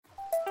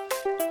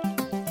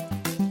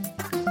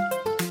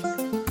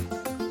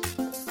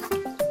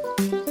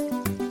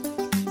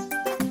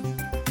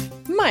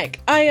Mike,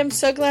 I am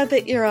so glad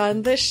that you're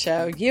on this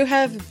show. You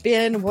have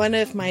been one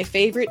of my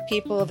favorite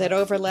people that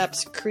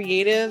overlaps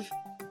creative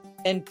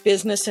and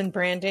business and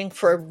branding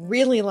for a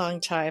really long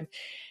time.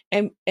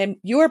 And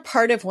you are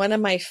part of one of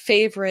my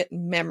favorite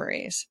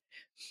memories.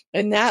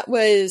 And that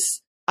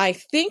was, I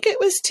think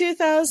it was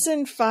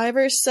 2005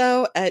 or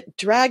so at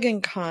Dragon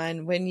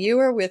Con when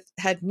you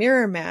had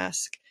Mirror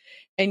Mask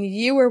and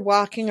you were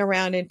walking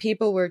around and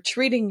people were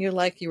treating you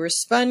like you were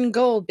spun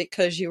gold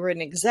because you were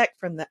an exec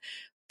from the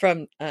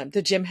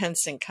Jim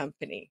Henson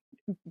Company.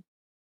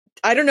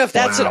 I don't know if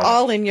that's at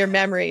all in your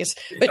memories,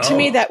 but to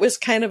me, that was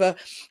kind of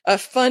a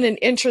fun and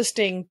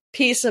interesting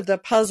piece of the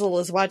puzzle,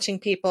 is watching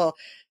people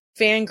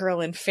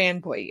fangirl and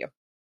fanboy you.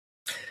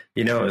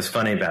 You know, what was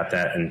funny about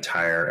that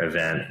entire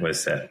event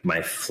was that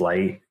my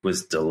flight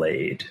was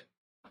delayed.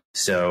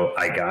 So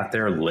I got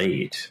there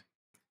late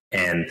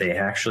and they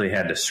actually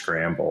had to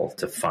scramble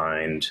to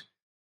find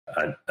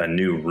a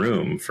new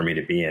room for me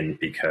to be in,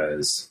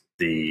 because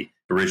the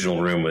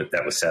original room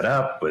that was set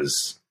up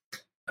was,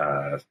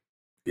 I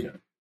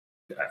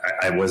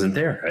wasn't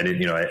there. I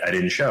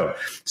didn't show.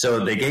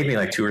 So they gave me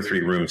like 2 or 3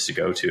 rooms to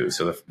go to.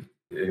 So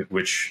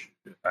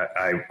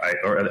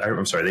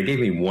I'm sorry, they gave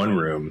me one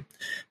room,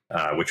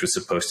 which was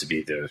supposed to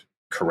be the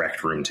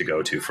correct room to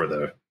go to for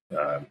the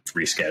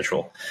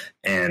reschedule.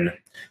 And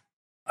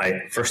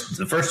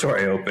the first door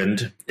I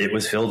opened, it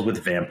was filled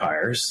with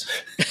vampires.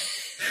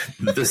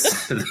 The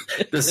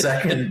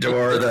second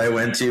door that I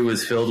went to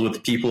was filled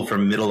with people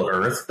from Middle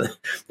Earth.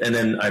 And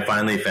then I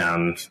finally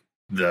found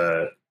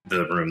the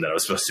room that I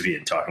was supposed to be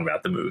in, talking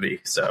about the movie.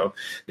 So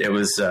it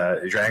was,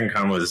 Dragon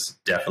Con was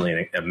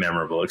definitely a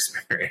memorable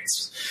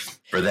experience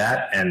for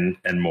that and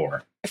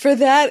more. For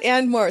that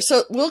and more.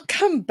 So we'll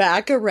come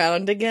back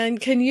around again.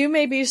 Can you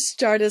maybe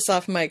start us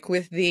off, Mike,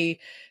 with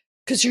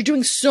because you're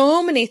doing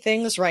so many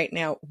things right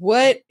now.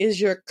 What is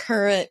your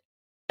current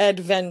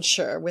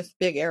adventure, with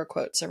big air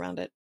quotes around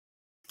it?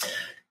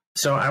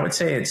 So I would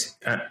say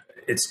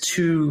it's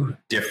 2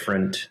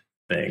 different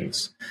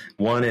things.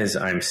 One is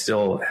I'm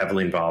still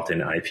heavily involved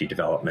in IP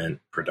development,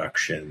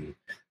 production,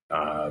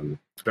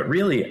 but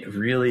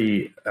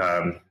really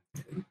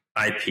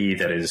IP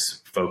that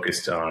is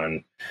focused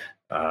on,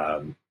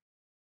 I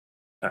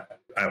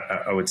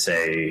would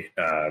say,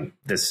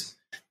 this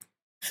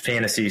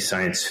fantasy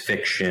science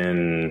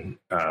fiction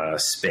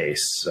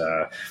space.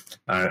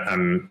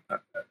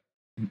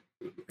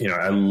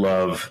 I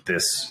love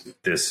this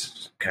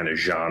kind of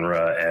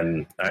genre,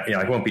 and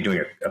I won't be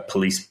doing a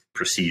police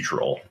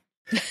procedural.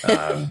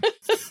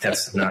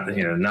 That's not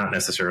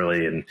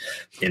necessarily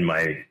in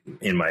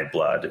my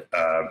blood.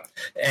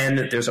 And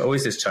there's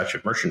always this touch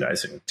of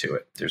merchandising to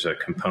it. There's a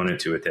component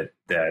to it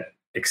that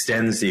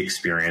extends the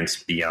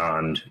experience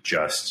beyond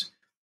just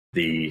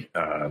the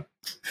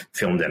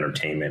filmed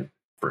entertainment,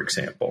 for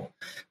example.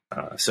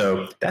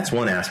 So that's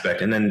one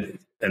aspect. And then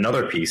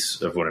another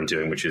piece of what I'm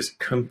doing, which is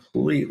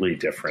completely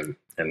different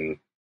and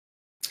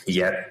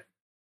yet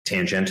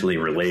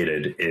tangentially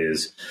related,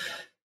 is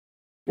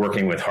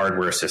working with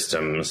hardware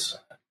systems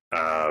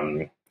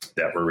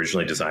that were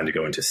originally designed to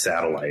go into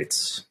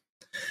satellites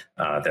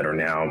that are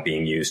now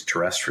being used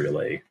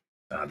terrestrially,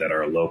 that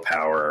are low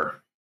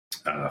power,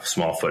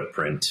 small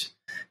footprint,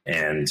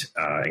 and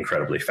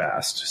incredibly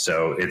fast.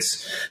 So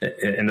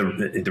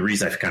the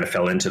reason I kind of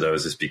fell into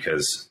those is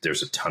because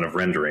there's a ton of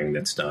rendering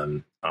that's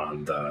done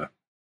on the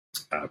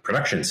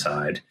production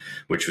side,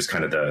 which was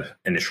kind of the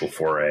initial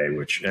foray.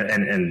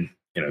 And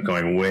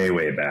going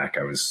way back,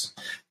 I was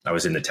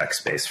in the tech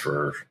space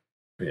for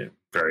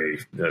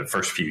the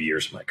first few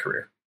years of my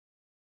career.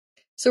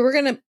 So we're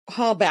going to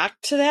haul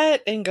back to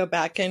that and go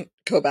back in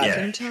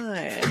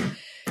time.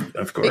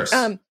 Of course.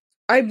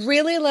 I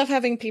really love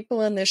having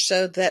people on this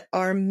show that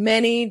are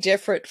many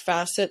different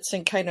facets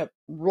and kind of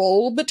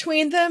roll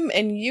between them.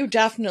 And you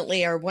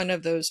definitely are one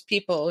of those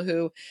people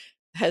who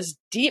has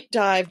deep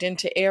dived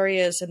into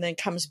areas and then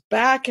comes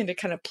back into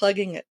kind of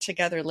plugging it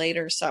together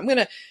later. So I'm going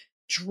to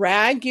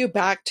drag you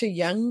back to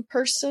young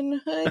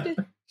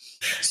personhood.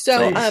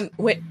 So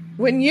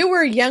when you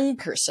were a young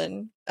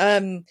person,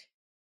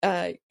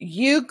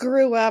 you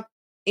grew up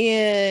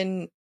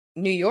in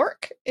New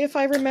York, if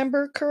I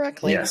remember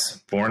correctly. Yes,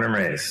 born and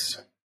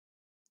raised.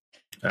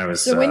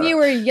 So when you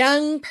were a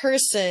young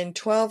person,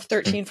 12,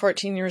 13,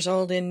 14 years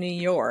old in New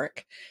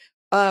York,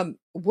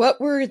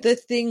 what were the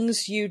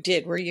things you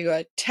did? Were you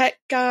a tech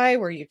guy?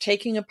 Were you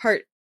taking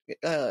apart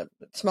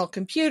small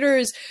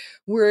computers?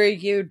 Were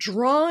you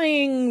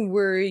drawing?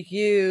 Were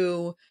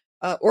you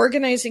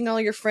organizing all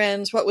your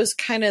friends? What was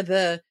kind of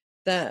the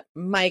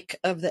Mike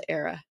of the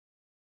era?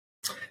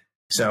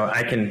 So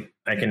I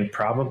can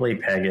probably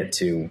peg it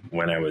to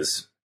when I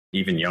was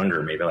even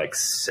younger, maybe like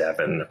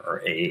 7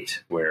 or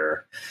 8,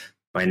 where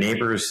my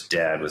neighbor's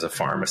dad was a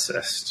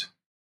pharmacist,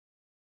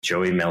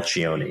 Joey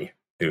Melchioni,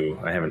 who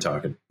I haven't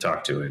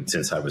talked to him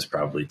since I was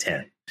probably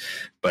 10.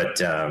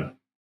 But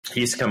he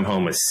used to come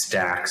home with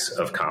stacks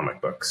of comic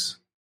books.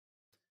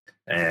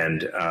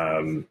 And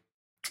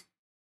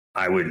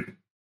I would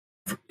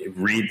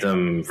read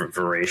them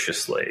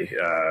voraciously,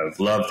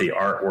 love the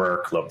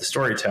artwork, love the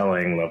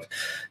storytelling,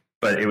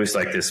 but it was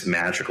like this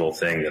magical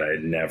thing that I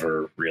had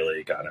never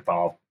really got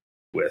involved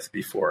with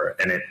before.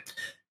 And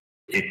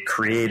it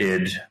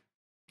created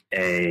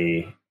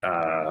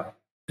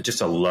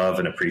just a love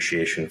and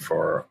appreciation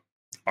for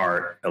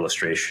art,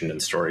 illustration,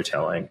 and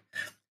storytelling.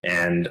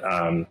 And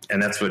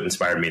that's what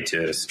inspired me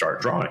to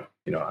start drawing.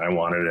 I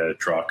wanted to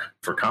draw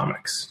for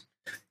comics.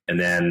 And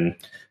then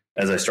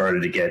as I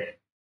started to get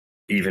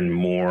even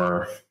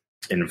more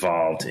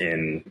involved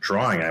in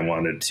drawing, I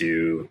wanted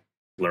to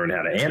learn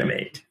how to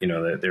animate.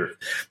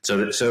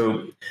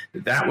 So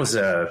that was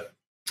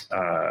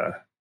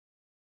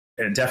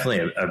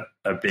definitely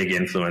a big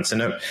influence.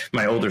 And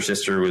my older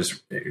sister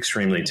was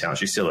extremely talented.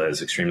 She still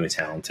is extremely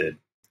talented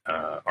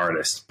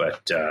artist.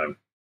 But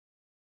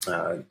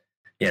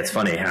it's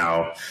funny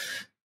how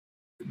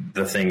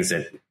the things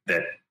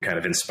that kind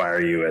of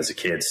inspire you as a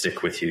kid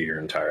stick with you your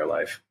entire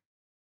life.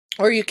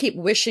 Or you keep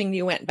wishing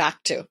you went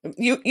back to.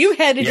 You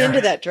headed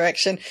into that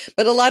direction.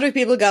 But a lot of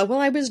people go,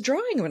 well, I was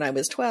drawing when I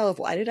was 12.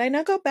 Why did I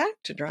not go back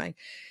to drawing?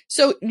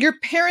 So your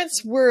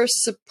parents were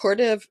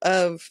supportive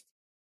of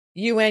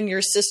you and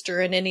your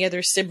sister and any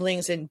other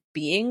siblings in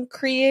being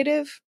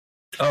creative?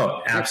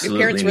 Oh, absolutely.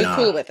 Your parents were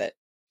cool with it?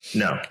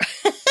 No.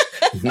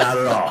 Not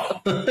at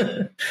all.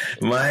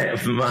 My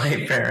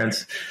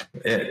parents,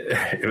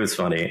 it was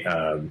funny.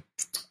 In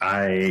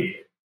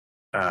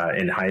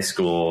high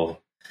school,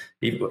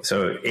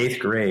 so 8th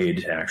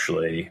grade,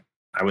 actually,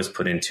 I was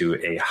put into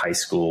a high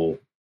school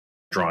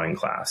drawing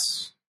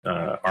class,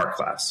 art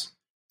class.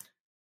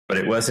 But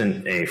it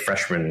wasn't a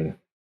freshman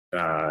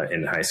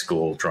in high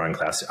school drawing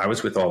class. I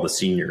was with all the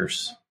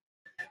seniors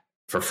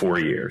for 4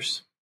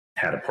 years,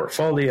 had a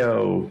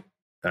portfolio,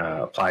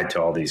 applied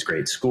to all these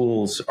great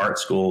schools, art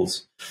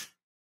schools,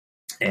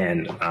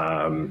 and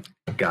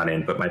got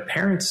in. But my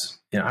parents,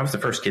 I was the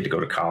first kid to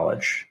go to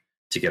college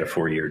to get a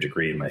 4-year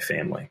degree in my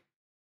family.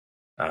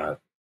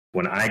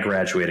 When I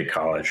graduated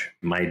college,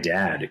 my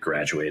dad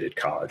graduated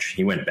college.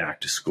 He went back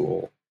to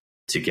school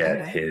to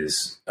get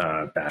his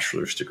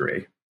bachelor's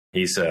degree.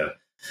 He's a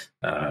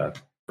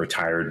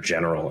retired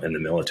general in the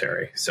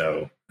military,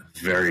 so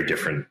very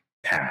different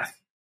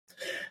path.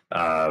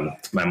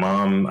 My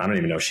mom, I don't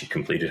even know if she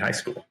completed high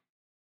school.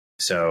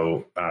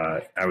 So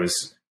I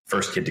was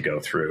first kid to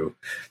go through.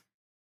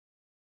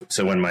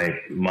 So when my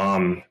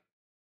mom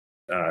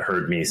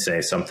heard me say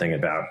something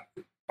about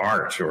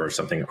art or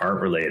something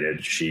art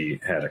related, she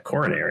had a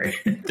coronary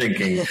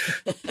thinking,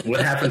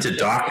 what happened to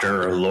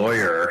doctor or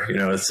lawyer?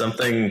 It's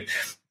something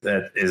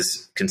that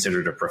is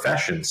considered a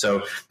profession.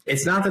 So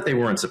it's not that they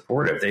weren't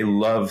supportive. They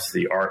loved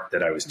the art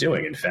that I was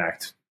doing. In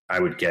fact,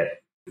 I would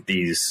get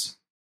these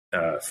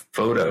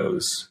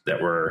photos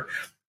that were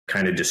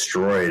kind of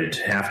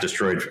half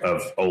destroyed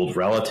of old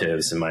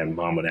relatives. And my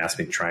mom would ask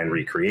me to try and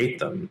recreate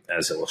them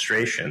as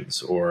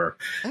illustrations, or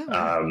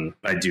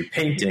I'd do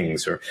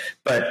paintings,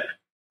 but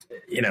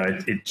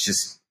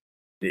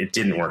it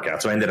didn't work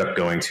out. So I ended up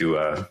going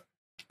to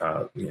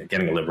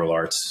getting a liberal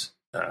arts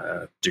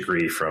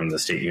degree from the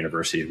State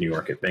University of New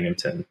York at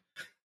Binghamton,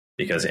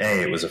 because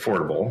A, it was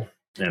affordable,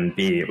 and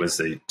B, it was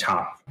the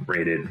top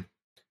rated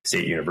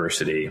state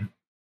university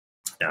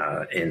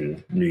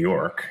in New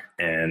York,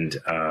 and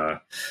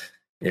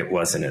it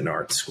wasn't an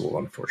art school,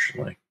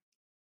 unfortunately.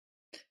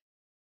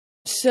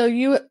 So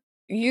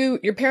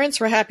your parents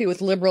were happy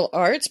with liberal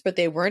arts, but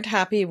they weren't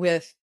happy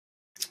with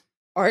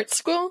art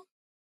school?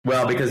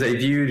 Well, because they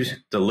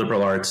viewed the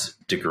liberal arts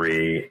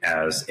degree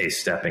as a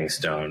stepping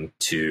stone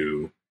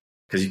to,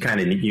 because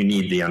you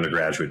need the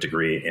undergraduate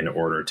degree in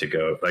order to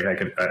go. Like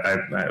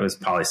I was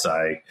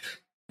poli-sci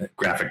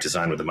graphic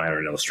design with a minor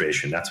in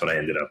illustration. That's what I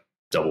ended up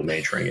double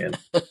majoring in.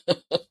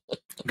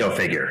 Go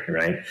figure,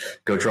 right?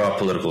 Go draw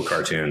political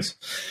cartoons.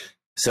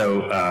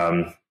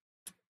 So,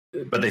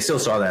 but they still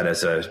saw that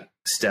as a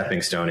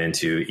stepping stone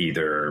into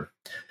either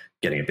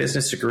getting a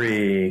business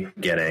degree,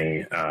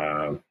 getting,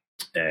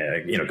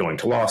 going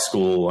to law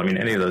school. I mean,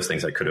 any of those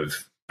things I could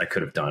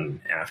have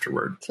done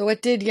afterward. So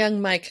what did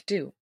young Mike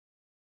do?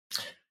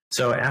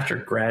 So after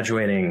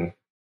graduating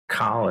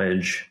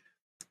college,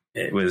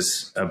 it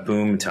was a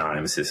boom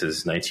times. This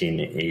is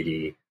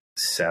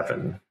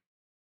 1987,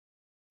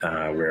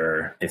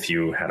 where if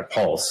you had a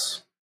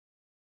pulse,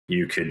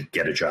 you could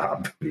get a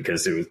job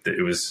because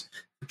it was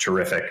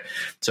terrific.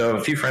 So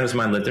a few friends of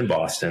mine lived in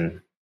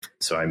Boston.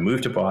 So I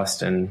moved to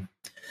Boston,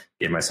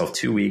 gave myself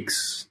 2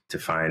 weeks to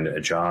find a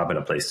job and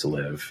a place to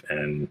live,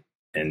 and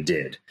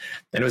did.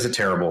 And it was a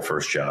terrible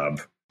first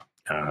job.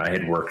 I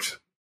had worked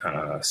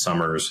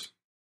summers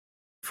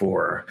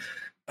for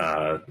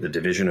the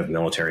Division of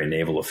Military and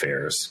Naval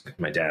Affairs.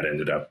 My dad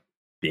ended up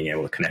being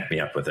able to connect me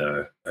up with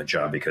a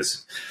job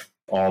because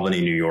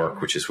Albany, New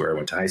York, which is where I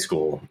went to high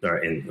school,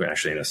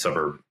 actually in a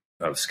suburb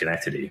of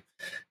Schenectady,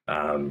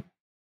 called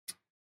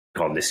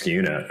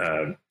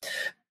Niskayuna.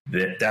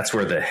 That's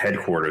where the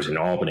headquarters in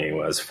Albany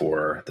was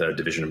for the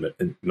Division of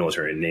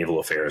Military and Naval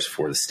Affairs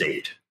for the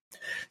state.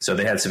 So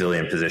they had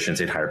civilian positions.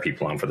 They'd hire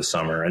people on for the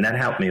summer. And that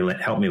helped me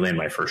land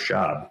my first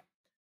job,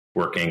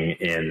 working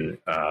in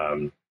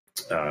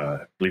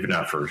believe it or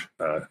not, for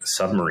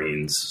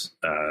submarines,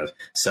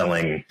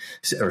 selling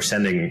or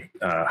sending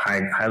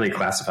highly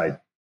classified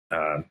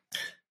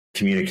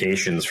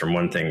communications from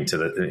one thing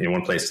to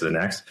one place to the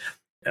next,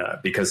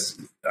 because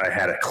I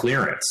had a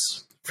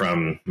clearance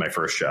from my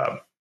first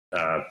job.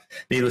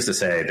 Needless to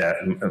say,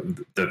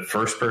 that the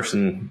first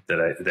person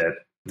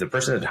the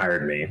person that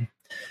hired me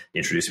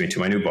introduced me to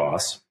my new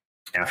boss.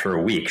 After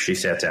a week, she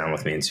sat down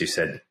with me and she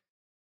said,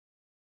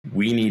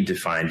 "We need to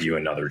find you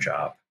another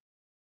job."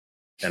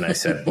 And I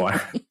said,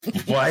 "Why?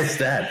 Why is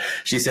that?"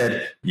 She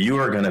said, "You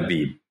are going to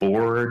be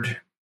bored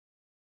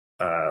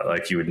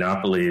like you would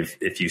not believe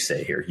if you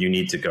stay here. You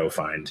need to go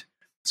find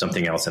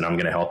something else, and I'm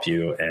going to help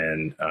you."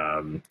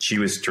 And she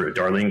was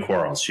Darlene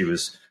Quarles. She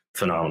was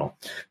phenomenal.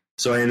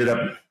 So I ended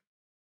up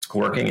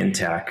working in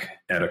tech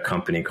at a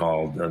company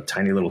called a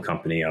tiny little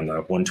company on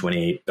the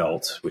 128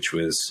 belt, which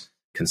was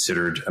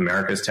considered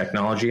America's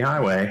technology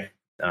highway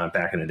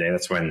back in the day.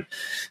 That's when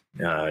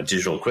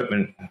digital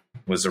equipment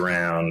was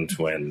around,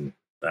 when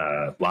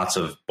lots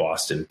of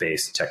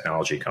Boston-based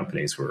technology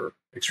companies were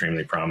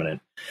extremely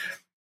prominent.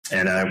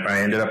 And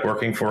I ended up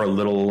working for a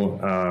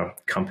little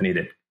company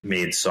that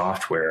made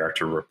software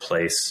to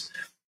replace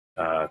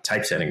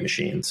typesetting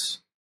machines.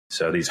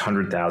 So these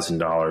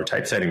 $100,000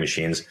 typesetting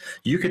machines,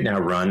 you could now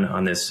run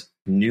on this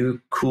new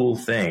cool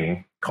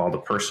thing called a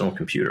personal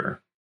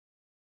computer.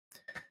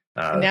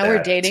 Now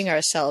we're dating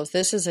ourselves.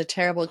 This is a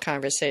terrible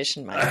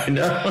conversation, Mike.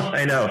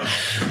 I know.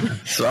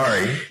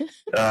 Sorry.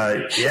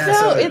 Yeah. No,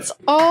 so it's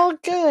all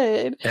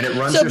good. And it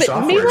runs your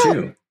software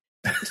too.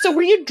 So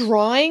were you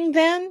drawing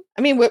then?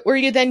 I mean, were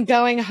you then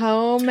going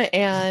home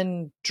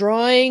and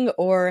drawing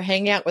or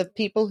hanging out with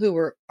people who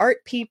were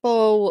art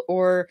people,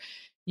 or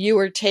you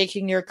were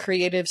taking your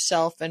creative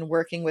self and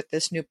working with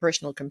this new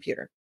personal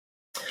computer?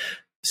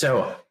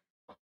 So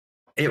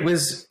it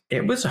was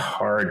a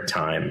hard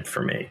time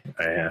for me,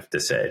 I have to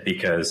say,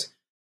 because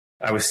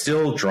I was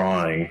still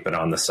drawing, but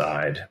on the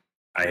side.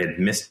 I had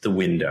missed the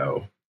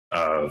window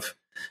of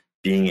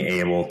being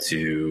able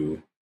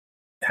to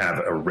have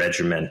a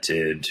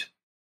regimented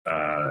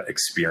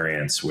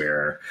experience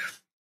where,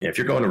 if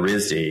you're going to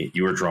RISD,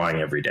 you are drawing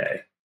every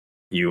day.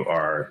 You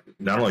are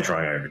not only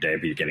drawing every day,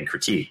 but you're getting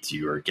critiqued.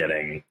 You are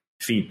getting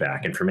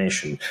feedback,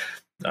 information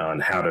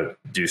on how to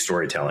do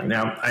storytelling.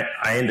 Now,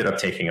 I ended up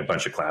taking a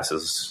bunch of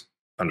classes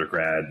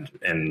undergrad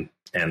and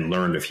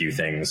learned a few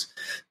things.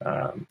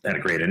 Had a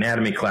great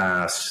anatomy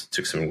class,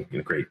 took some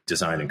great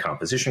design and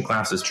composition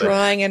classes.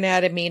 Drawing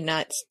anatomy,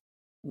 not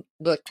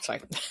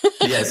sorry.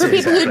 Yes,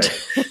 exactly.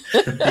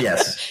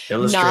 Yes,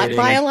 not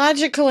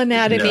biological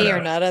anatomy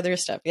or not other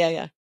stuff.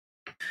 Yeah.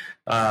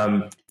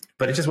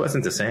 But it just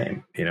wasn't the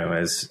same,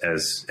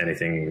 as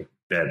anything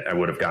that I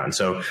would have gotten.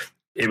 So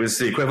it was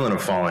the equivalent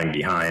of falling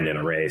behind in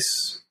a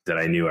race that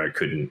I knew I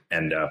couldn't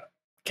end up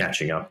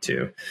catching up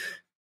to.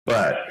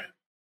 But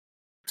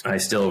I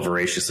still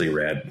voraciously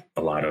read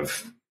a lot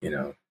of,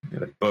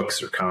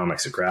 books or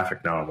comics or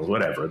graphic novels,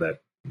 whatever.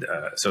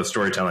 So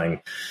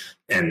storytelling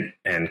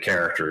and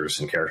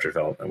characters and character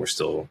development were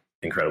still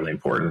incredibly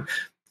important.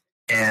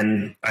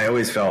 And I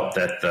always felt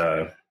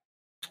that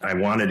I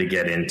wanted to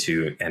get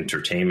into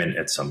entertainment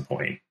at some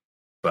point,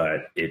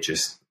 but it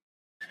just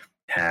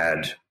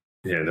had,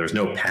 there was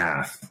no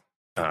path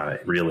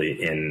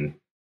really in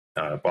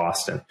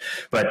Boston.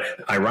 But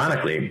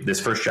ironically, this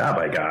first job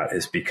I got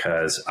is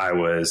because I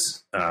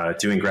was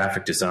doing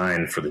graphic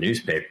design for the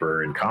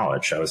newspaper in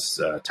college. I was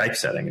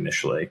typesetting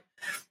initially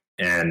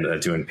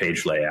and doing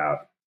page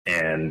layout.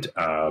 And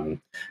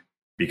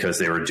because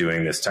they were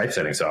doing this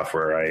typesetting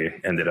software, I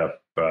ended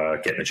up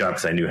getting a job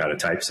because I knew how to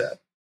typeset.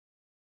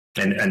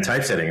 And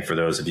typesetting, for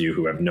those of you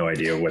who have no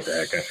idea what the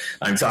heck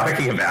I'm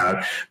talking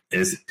about,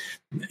 is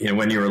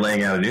when you were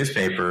laying out a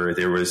newspaper,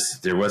 there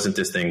wasn't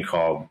this thing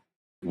called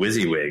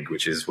WYSIWYG,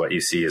 which is what you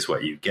see is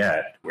what you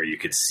get, where you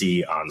could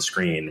see on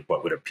screen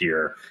what would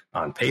appear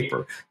on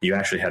paper. You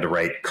actually had to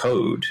write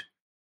code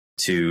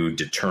to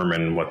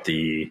determine what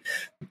the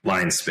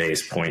line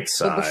space, point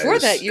size. But before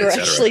that, you were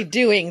actually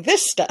doing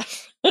this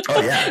stuff.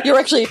 Oh, yeah. You're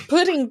actually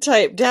putting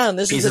type down.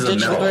 This Pieces is a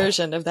digital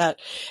version of that.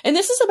 And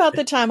this is about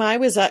the time I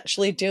was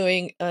actually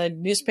doing a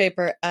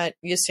newspaper at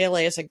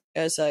UCLA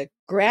as a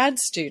grad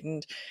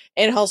student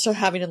and also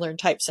having to learn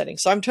typesetting.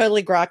 So I'm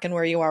totally grokking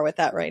where you are with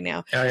that right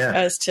now. Oh, yeah.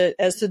 As to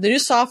the new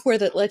software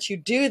that lets you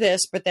do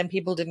this, but then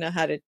people didn't know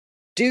how to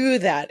do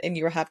that. And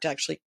you have to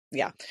actually,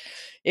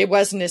 it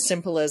wasn't as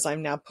simple as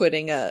I'm now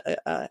putting a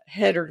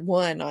header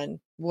 1 on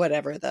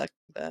whatever the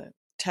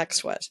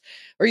text was,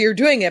 or you're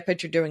doing it,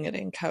 but you're doing it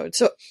in code.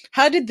 So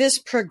how did this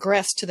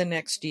progress to the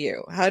next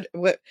you?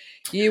 What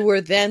you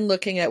were then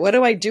looking at, what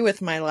do I do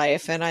with my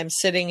life? And I'm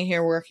sitting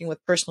here working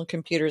with personal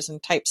computers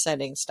and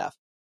typesetting stuff.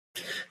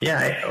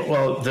 Yeah.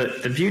 Well,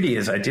 the beauty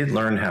is I did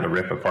learn how to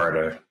rip apart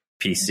a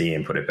PC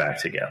and put it back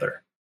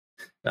together.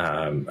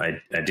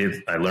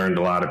 I learned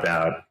a lot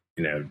about,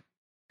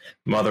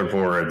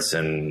 motherboards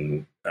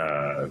and,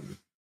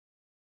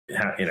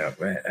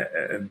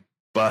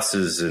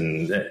 buses,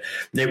 and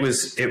it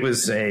was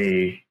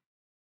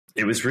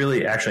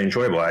really actually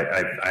enjoyable.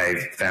 I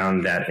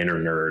found that inner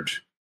nerd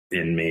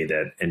in me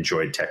that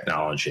enjoyed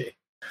technology.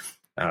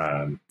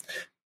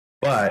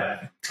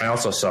 But I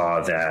also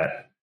saw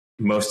that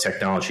most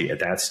technology at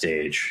that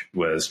stage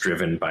was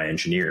driven by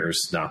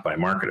engineers, not by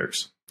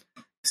marketers.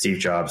 Steve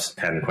Jobs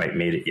hadn't quite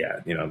made it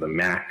yet. The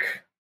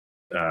Mac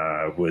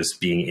was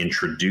being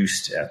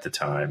introduced at the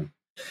time.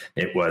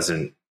 It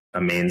wasn't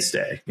a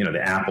mainstay.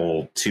 The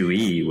Apple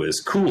IIe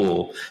was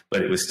cool,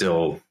 but it was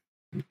still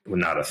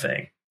not a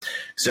thing.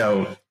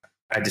 So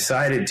I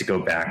decided to go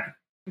back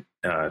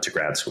to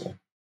grad school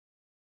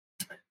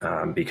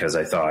because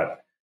I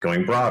thought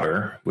going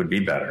broader would be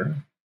better,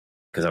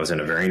 because I was in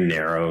a very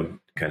narrow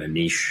kind of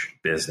niche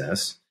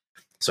business.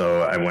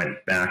 So I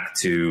went back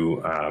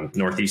to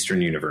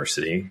Northeastern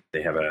University.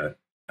 They have a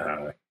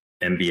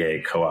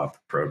MBA co-op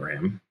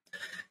program,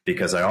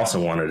 because I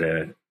also wanted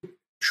to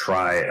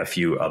try a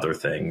few other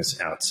things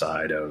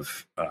outside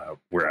of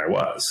where I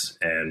was,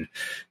 and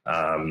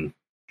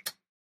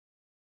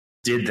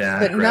did that.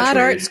 But not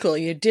art school.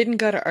 You didn't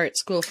go to art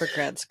school for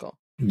grad school.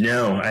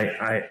 No,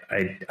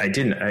 I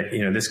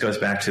didn't. This goes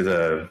back to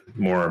the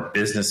more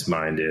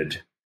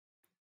business-minded.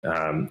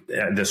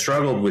 The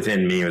struggle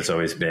within me has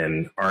always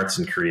been arts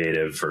and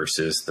creative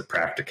versus the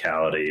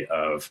practicality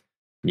of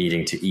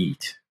needing to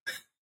eat.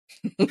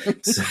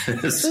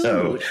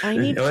 So I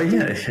need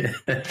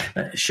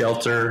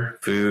shelter,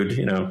 food.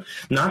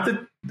 Not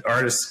that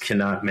artists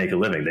cannot make a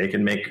living; they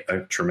can make a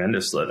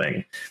tremendous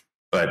living,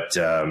 but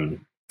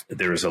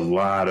there's a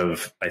lot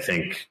of, I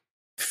think,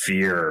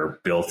 fear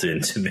built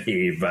into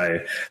me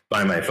by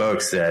my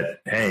folks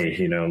that, hey,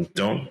 don't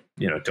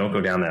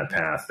go down that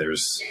path.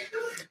 There's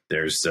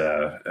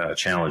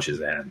challenges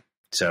ahead.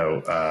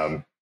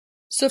 So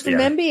from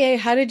MBA,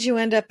 how did you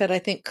end up at, I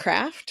think,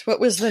 Kraft? What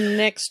was the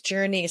next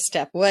journey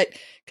step?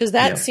 Because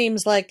that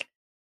seems like,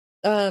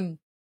 a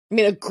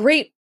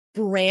great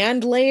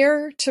brand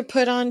layer to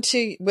put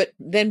onto what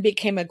then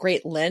became a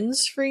great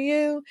lens for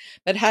you.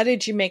 But how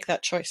did you make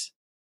that choice?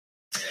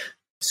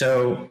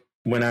 So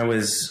when I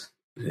was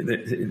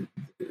at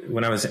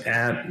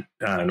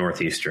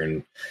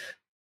Northeastern,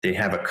 they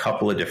have a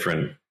couple of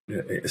different.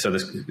 So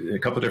there's a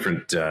couple of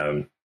different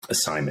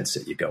assignments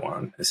that you go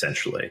on,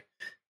 essentially.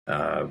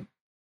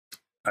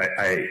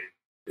 I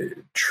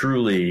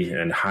truly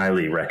and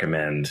highly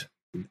recommend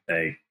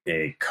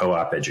a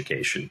co-op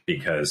education,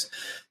 because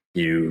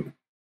you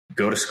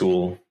go to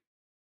school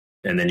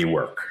and then you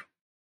work.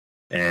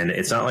 And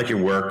it's not like you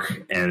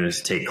work and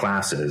take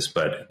classes,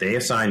 but they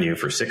assign you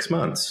for 6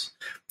 months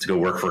to go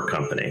work for a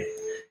company.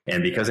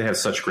 And because they have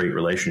such great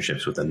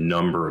relationships with a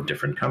number of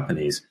different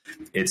companies,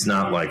 it's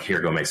not like, here,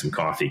 go make some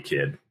coffee,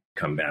 kid,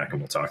 come back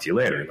and we'll talk to you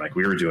later. Like,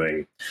 we were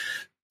doing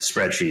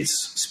spreadsheets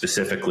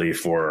specifically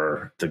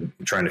for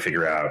trying to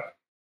figure out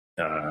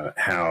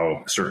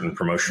how certain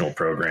promotional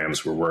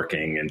programs were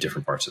working in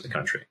different parts of the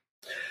country.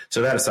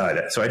 So that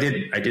aside, so I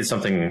did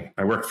something.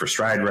 I worked for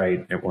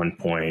StrideRite at one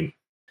point,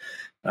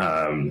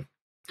 and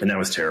that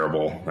was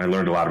terrible. I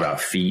learned a lot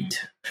about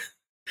feet.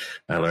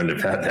 I learned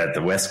about that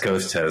the West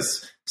Coast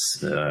has,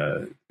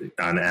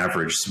 on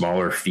average,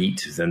 smaller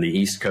feet than the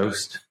East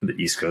Coast. The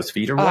East Coast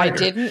feet are wider. I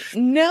didn't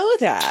know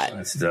that.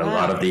 A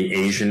lot of the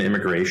Asian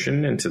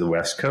immigration into the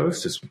West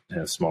Coast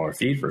has smaller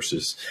feet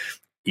versus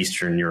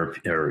Eastern Europe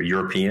or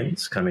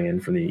Europeans coming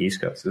in from the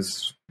East Coast.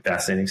 It's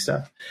fascinating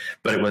stuff,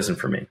 but it wasn't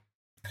for me.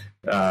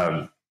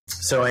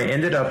 So I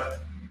ended up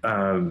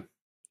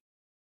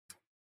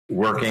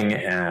working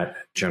at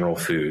General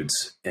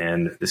Foods,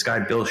 and this guy,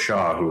 Bill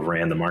Shaw, who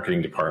ran the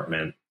marketing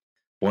department,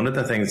 one of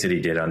the things that he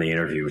did on the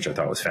interview, which I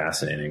thought was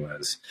fascinating,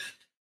 was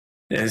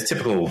his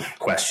typical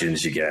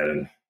questions you get.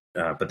 And,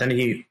 but then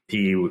he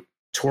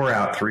tore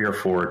out 3 or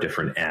 4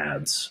 different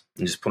ads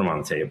and just put them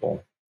on the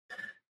table.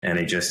 And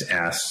he just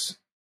asked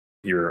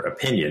your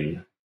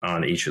opinion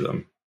on each of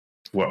them,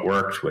 what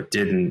worked, what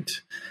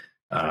didn't,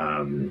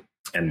 and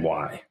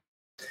why.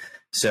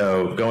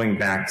 So going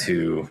back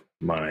to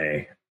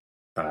my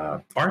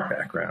art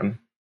background,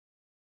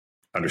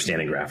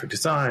 understanding graphic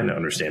design,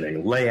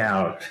 understanding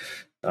layout.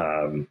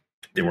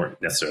 They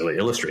weren't necessarily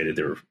illustrated,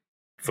 they were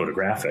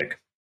photographic,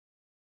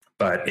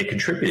 but it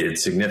contributed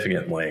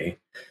significantly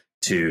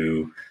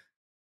to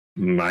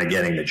my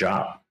getting the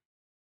job,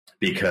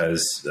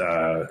 because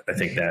I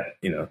think that,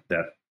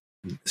 that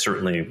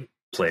certainly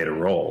played a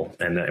role.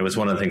 And it was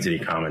one of the things that he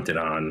commented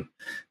on,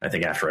 I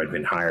think, after I'd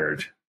been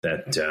hired,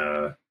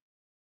 that,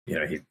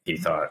 he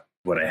thought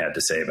what I had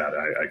to say about it.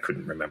 I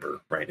couldn't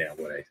remember right now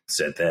what I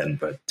said then,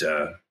 but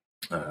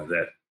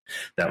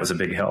that was a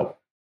big help.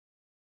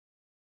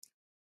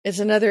 It's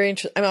another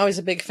I'm always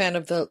a big fan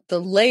of the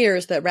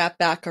layers that wrap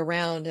back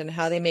around and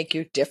how they make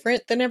you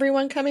different than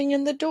everyone coming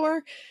in the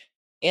door.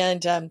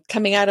 And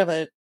coming out of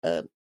a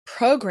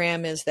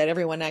program is that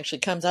everyone actually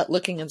comes out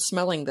looking and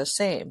smelling the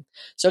same.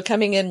 So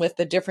coming in with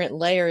the different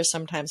layers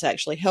sometimes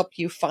actually help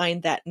you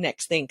find that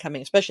next thing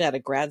coming, especially out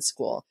of grad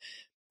school.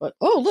 But,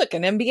 oh, look,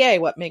 an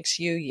MBA, what makes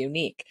you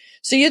unique?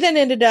 So you then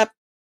ended up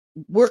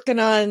working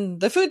on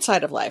the food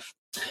side of life.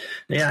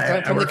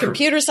 Yeah. From the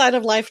computer side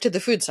of life to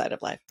the food side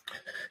of life.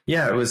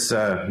 Yeah, it was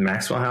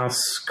Maxwell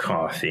House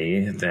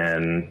Coffee.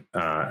 Then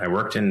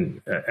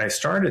I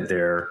started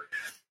there.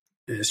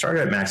 I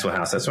started at Maxwell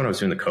House. That's when I was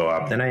doing the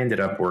co-op. Then I ended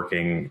up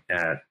working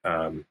at,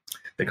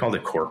 they called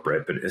it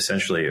corporate, but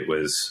essentially it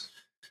was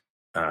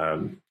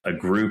a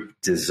group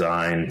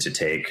designed to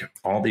take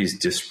all these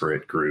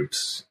disparate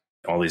groups,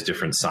 all these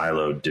different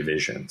siloed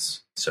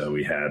divisions. So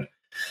we had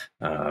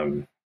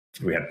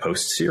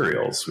Post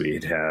cereals,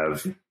 we'd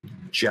have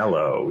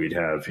Jell-O, we'd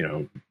have,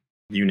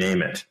 you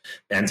name it.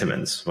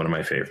 Entenmann's, one of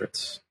my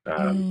favorites.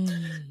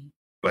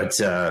 But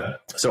so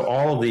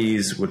all of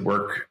these would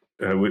work.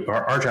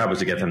 Our job was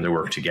to get them to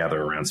work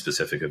together around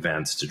specific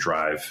events to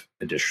drive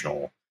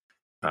additional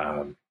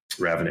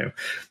revenue.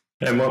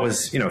 And what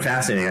was,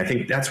 fascinating, I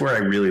think that's where I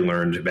really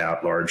learned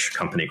about large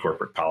company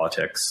corporate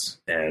politics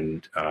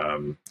and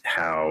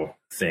how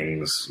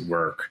things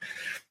work,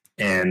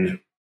 and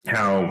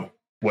how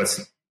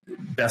what's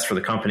best for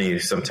the company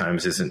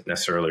sometimes isn't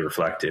necessarily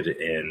reflected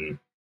in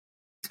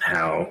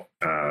how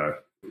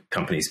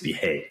companies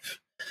behave.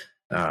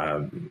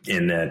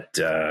 In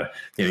that,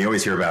 you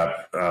always hear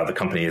about the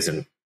company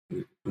isn't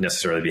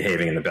necessarily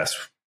behaving in the best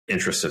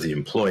interest of the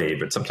employee,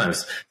 but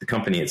sometimes the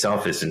company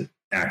itself isn't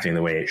acting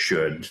the way it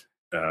should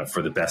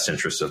for the best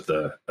interest of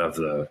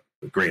the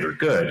greater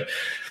good.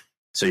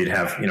 So you'd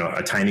have,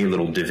 a tiny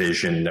little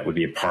division that would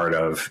be a part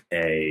of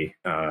a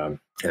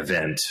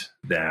event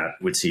that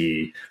would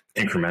see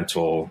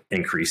incremental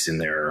increase in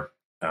their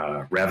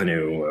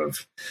revenue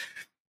of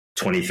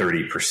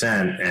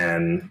 20-30%,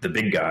 and the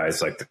big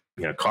guys like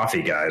the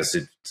coffee guys,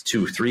 it's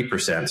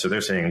 2-3%. So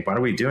they're saying, why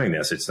are we doing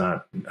this?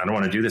 I don't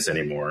want to do this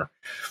anymore.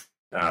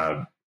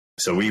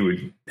 So we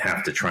would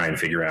have to try and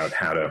figure out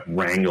how to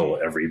wrangle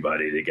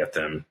everybody to get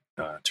them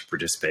to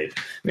participate.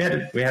 We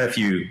had a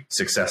few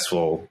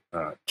successful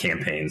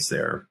campaigns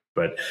there,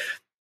 but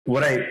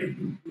what I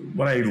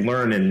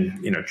learned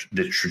in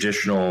the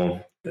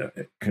traditional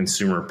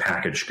consumer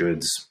packaged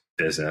goods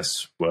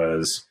business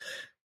was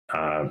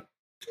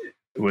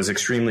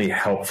extremely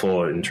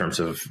helpful in terms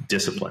of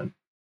discipline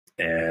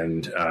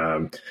and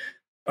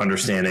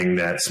understanding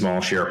that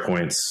small share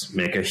points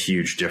make a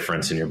huge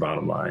difference in your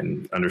bottom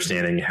line,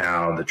 understanding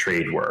how the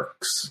trade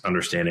works,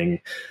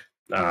 understanding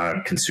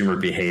consumer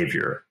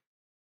behavior.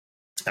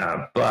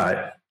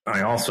 But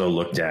I also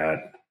looked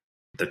at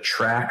the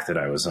track that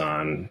I was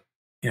on.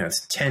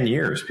 It's 10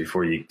 years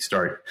before you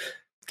start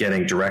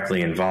getting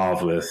directly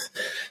involved with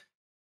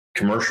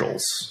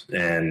commercials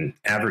and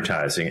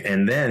advertising.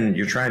 And then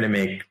you're trying to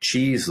make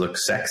cheese look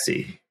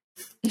sexy.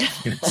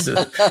 so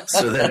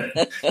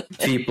that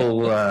people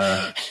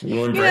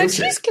will embrace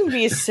it. Cheese can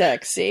be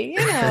sexy,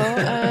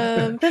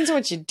 depends on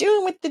what you're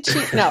doing with the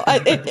cheese. No,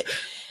 and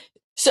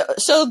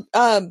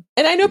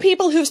I know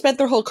people who've spent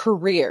their whole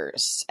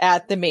careers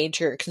at the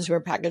major consumer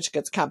packaged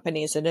goods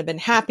companies and have been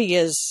happy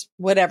as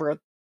whatever.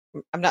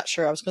 I'm not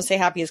sure. I was going to say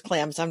happy as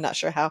clams. I'm not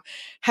sure how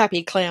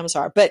happy clams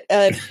are, but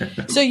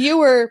so you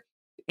were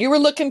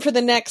looking for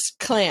the next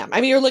clam. I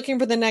mean, you're looking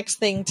for the next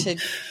thing to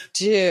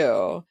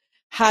do.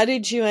 How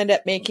did you end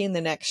up making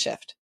the next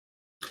shift?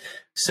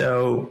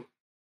 So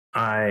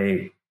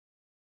there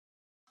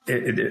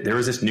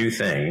was this new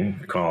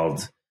thing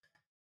called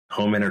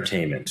home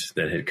entertainment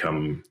that had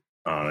come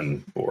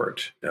on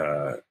board,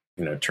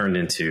 turned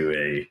into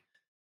a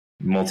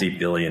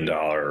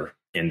multi-billion-dollar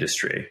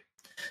industry.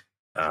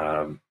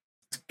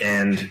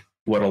 And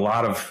what a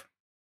lot of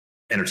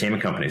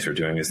entertainment companies were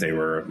doing is they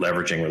were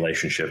leveraging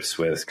relationships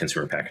with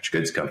consumer packaged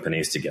goods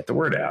companies to get the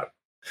word out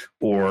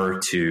or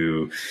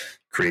to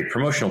create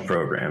promotional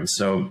programs.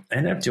 So I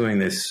ended up doing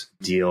this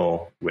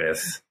deal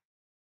with,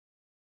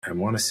 I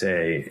want to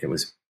say it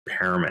was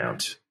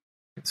Paramount.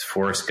 It's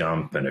Forrest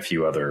Gump and a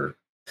few other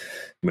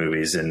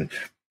movies. And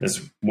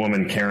this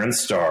woman, Karen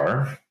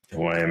Starr,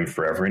 who I am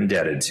forever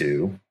indebted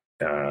to,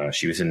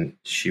 she was in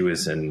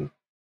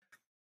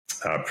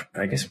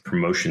I guess,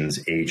 promotions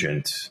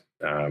agent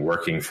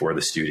working for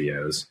the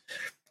studios.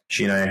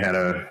 She and I had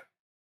a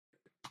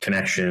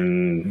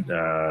connection.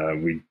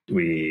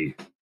 We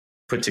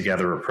put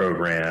together a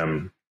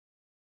program,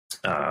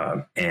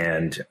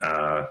 and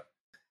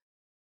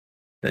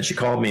then she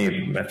called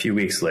me a few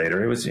weeks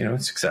later. It was,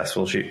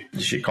 successful.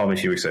 She called me a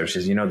few weeks later.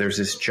 She says, there's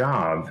this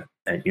job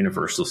at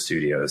Universal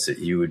Studios that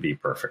you would be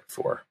perfect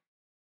for.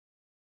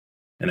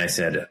 And I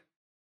said,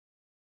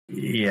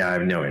 yeah, I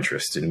have no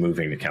interest in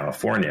moving to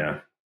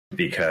California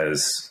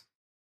because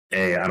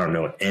I don't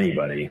know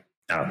anybody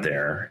out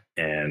there.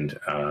 And,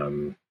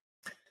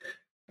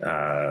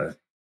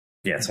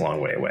 it's a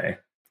long way away.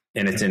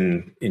 And it's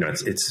in,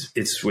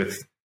 it's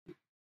with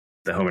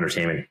the home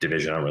entertainment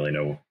division. I don't really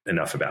know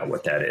enough about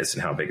what that is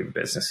and how big of a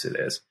business it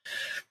is.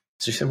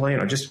 So she said,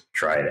 well, just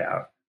try it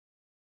out.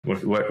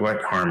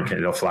 What harm can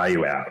it'll fly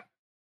you out?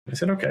 I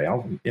said, okay,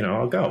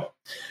 I'll go.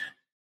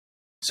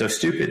 So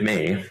stupid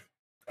me,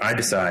 I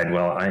decide,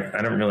 well,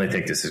 I don't really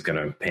think this is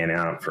going to pan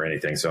out for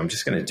anything. So I'm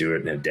just going to do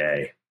it in a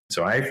day.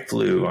 So I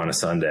flew on a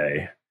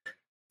Sunday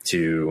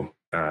to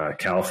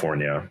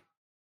California,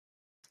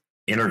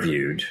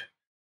 interviewed.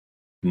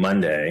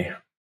 Monday,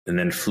 and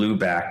then flew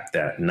back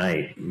that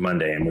night,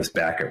 Monday, and was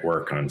back at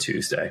work on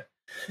Tuesday.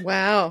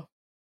 Wow.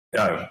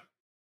 Oh,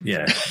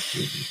 yeah.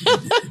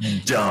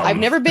 Dumb. I've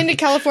never been to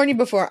California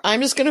before.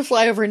 I'm just going to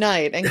fly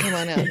overnight and come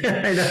on out.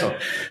 I know.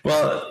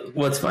 Well,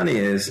 what's funny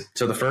is,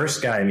 so the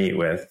first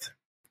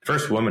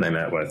woman I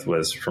met with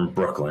was from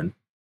Brooklyn.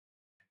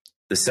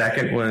 The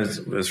second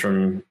was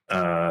from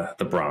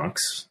the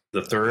Bronx.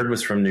 The third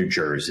was from New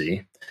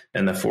Jersey.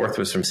 And the fourth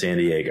was from San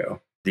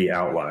Diego, the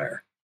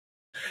outlier.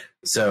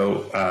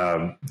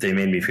 So they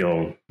made me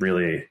feel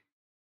really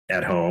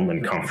at home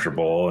and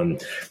comfortable.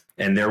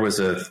 And there was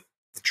a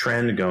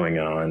trend going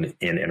on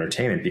in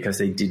entertainment because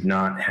they did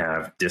not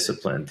have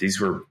discipline.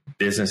 These were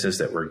businesses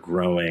that were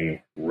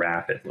growing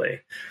rapidly.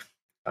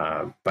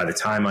 By the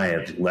time I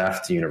had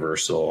left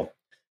Universal,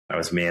 I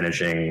was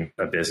managing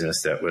a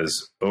business that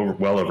was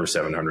well over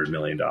 $700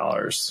 million.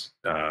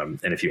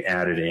 And if you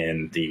added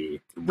in the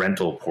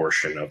rental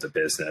portion of the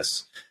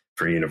business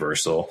for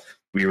Universal,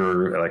 we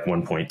were like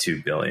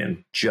 1.2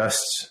 billion.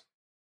 Just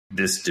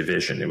this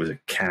division. It was a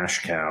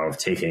cash cow of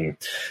taking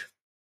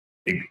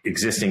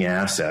existing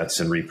assets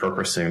and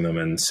repurposing them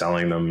and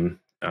selling them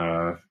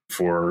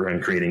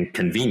and creating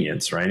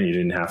convenience, right? You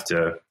didn't have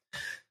to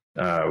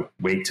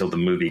wait till the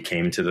movie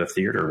came to the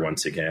theater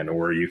once again,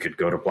 or you could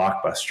go to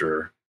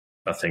Blockbuster,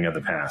 a thing of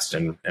the past,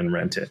 and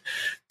rent it.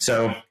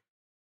 So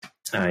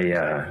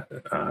I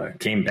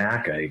came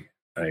back.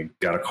 I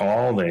got a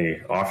call.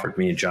 They offered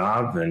me a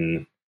job,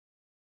 and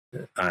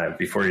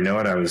before you know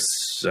it, I was.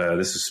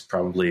 This is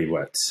probably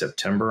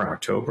September,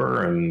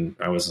 October, and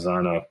I was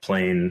on a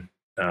plane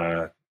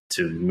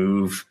to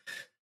move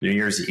New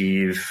Year's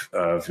Eve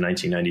of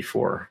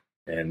 1994,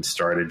 and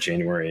started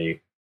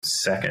January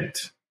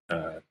 2nd,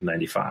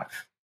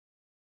 95.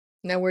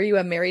 Now, were you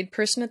a married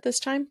person at this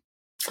time?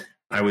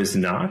 I was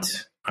not.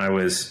 I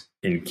was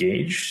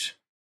engaged.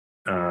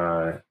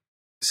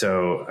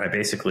 So I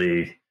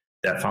basically,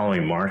 that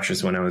following March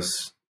is when I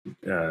was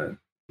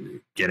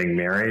getting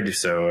married.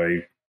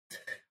 So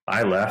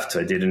I left.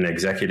 I did an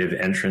executive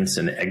entrance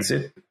and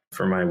exit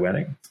for my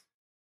wedding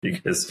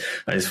because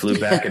I just flew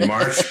back in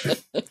March.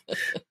 I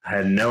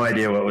had no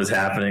idea what was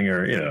happening,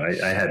 or,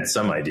 I had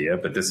some idea,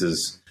 but this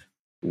is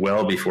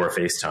well before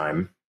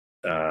FaceTime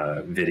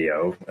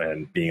video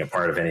and being a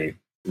part of any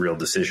real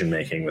decision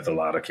making with a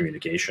lot of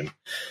communication.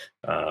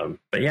 But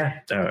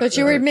yeah. But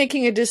you were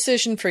making a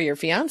decision for your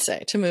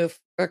fiance to move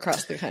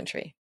across the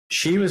country.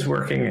 She was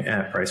working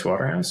at Price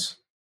Waterhouse.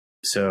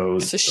 So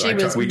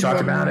we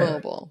talked about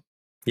mobile.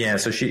 It. Yeah.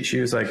 So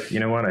she was like, you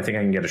know what? I think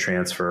I can get a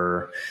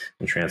transfer,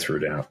 and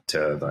transferred out to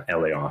the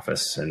LA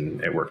office,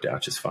 and it worked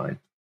out just fine.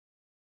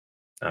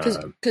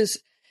 Because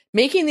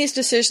making these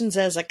decisions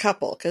as a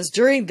couple, because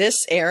during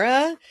this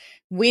era,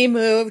 we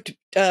moved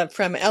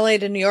from LA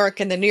to New York,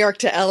 and then New York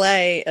to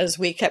LA, as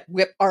we kept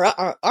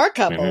our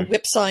couple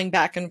whipsawing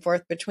back and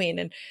forth between.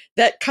 And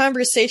that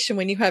conversation,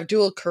 when you have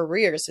dual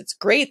careers, it's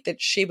great that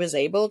she was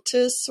able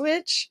to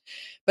switch,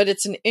 but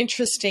it's an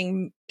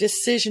interesting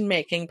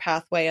decision-making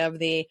pathway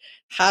of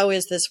how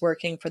is this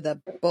working for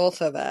the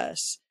both of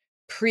us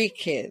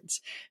pre-kids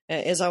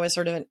is always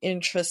sort of an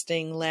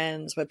interesting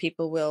lens what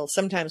people will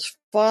sometimes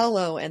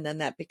follow, and then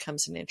that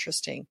becomes an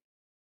interesting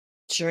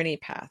journey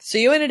path. So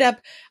you ended up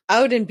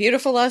out in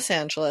beautiful Los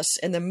Angeles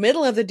in the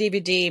middle of the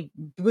DVD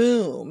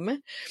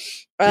boom.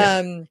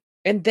 And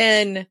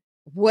then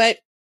what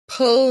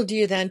pulled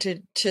you then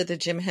to the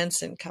Jim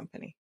Henson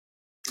Company,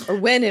 or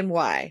when and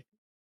why?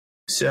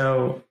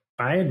 So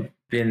I had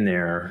been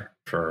there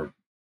for,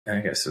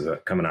 I guess,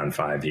 coming on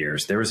 5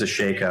 years. There was a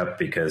shakeup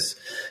because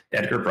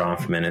Edgar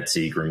Bronfman at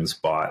Seagram's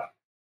bought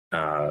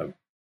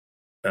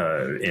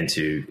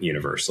into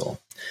Universal,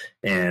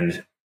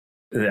 and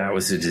that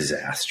was a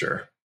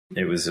disaster.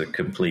 It was a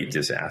complete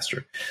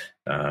disaster.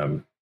 I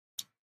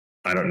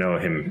don't know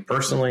him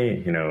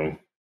personally,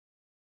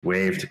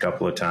 waved a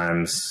couple of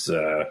times,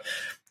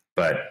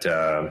 but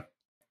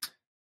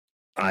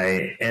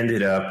I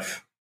ended up,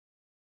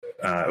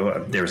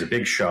 there was a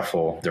big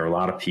shuffle. There were a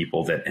lot of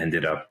people that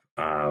ended up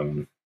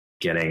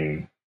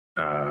getting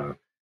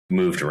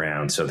moved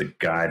around. So the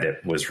guy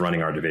that was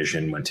running our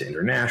division went to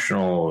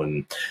international,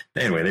 and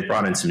anyway, they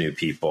brought in some new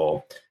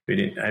people. I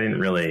didn't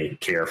really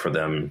care for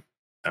them.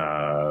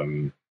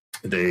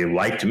 They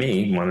liked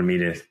me, wanted me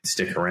to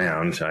stick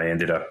around. I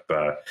ended up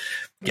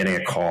getting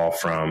a call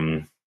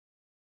from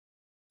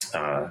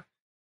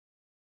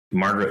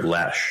Margaret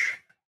Lesh.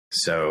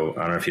 So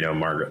I don't know if you know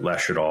Margaret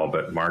Lesh at all,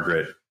 but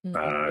Margaret,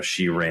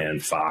 she ran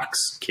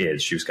Fox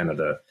Kids. She was kind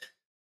of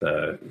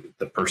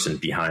the person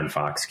behind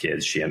Fox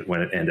Kids. She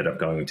ended up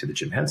going to the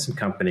Jim Henson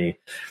Company,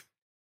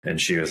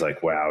 and she was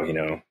like, wow,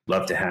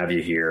 love to have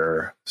you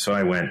here. So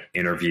I went,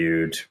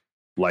 interviewed,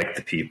 liked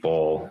the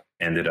people,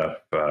 ended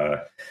up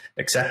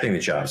accepting the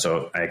job.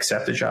 So I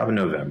accepted the job in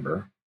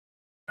November.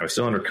 I was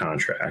still under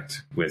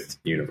contract with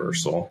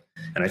Universal.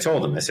 And I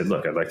told them, I said,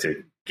 look, I'd like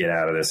to get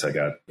out of this. I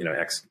got,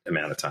 X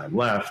amount of time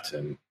left.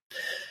 And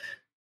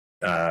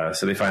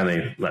so they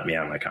finally let me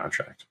out of my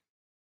contract.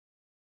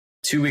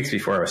 2 weeks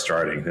before I was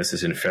starting, this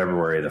is in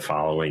February the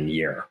following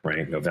year,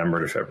 right?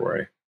 November to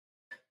February.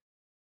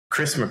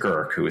 Chris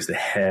McGurk, who was the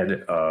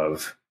head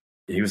of,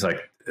 he was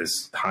like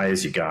as high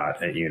as you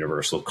got at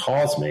Universal,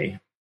 calls me,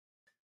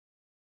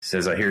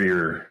 says, I hear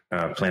you're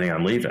planning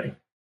on leaving.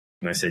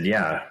 And I said,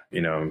 yeah,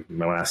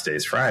 my last day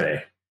is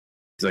Friday.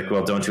 He's like,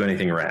 well, don't do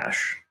anything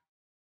rash.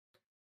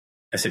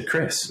 I said,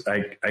 Chris,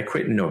 I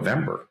quit in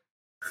November.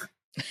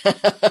 This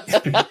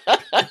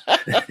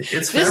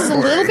is a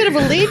little bit of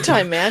a lead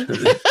time, man.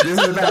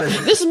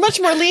 This is much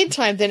more lead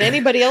time than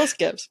anybody else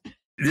gives.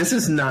 This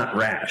is not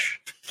rash.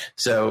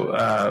 So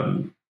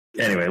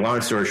anyway,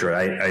 long story short,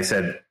 I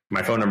said,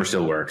 my phone number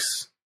still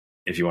works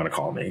if you want to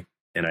call me.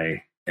 And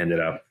I ended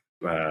up,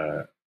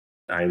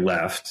 I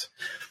left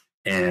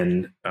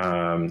and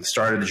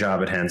started the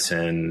job at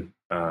Henson.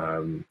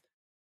 And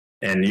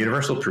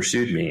Universal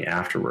pursued me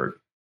afterward.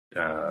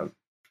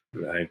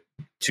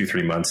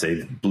 2-3 months,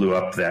 they blew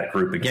up that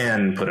group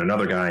again, put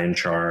another guy in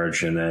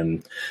charge, and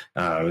then,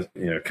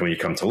 can you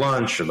come to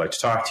lunch? I'd like to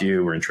talk to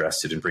you. We're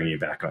interested in bringing you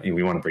back on.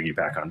 We want to bring you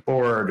back on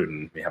board,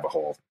 and we have a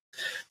whole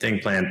thing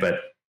planned. But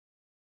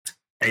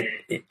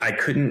I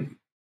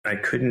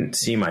couldn't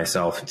see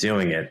myself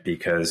doing it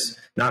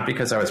not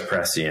because I was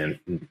prescient,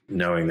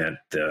 knowing that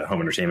the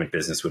home entertainment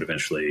business would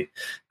eventually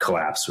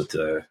collapse with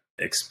the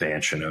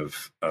expansion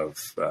of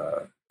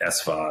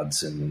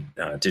SVODs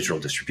and digital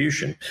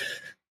distribution,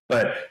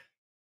 but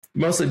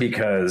mostly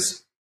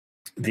because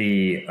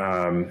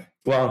I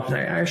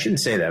shouldn't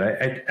say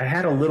that. I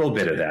had a little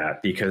bit of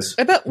that because...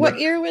 About what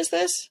year was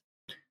this?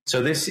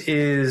 So this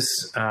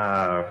is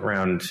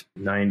around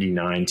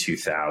 99,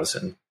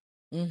 2000.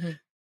 Mm-hmm.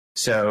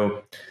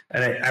 So,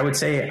 and I would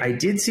say I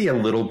did see a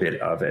little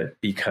bit of it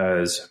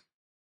because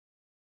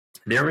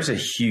there was a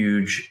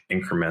huge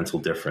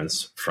incremental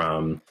difference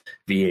from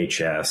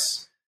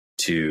VHS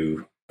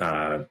to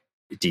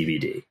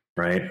DVD,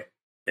 right?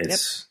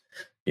 It's,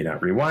 you're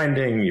not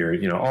rewinding,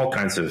 you're, all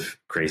kinds of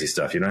crazy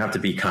stuff. You don't have to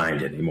be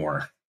kind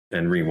anymore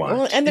and rewind.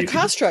 Well, and the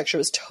cost structure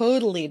was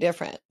totally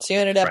different. So you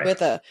ended up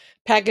with a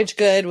packaged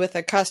good with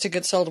a cost of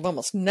goods sold of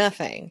almost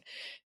nothing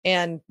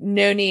and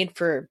no need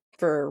for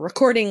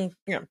recording,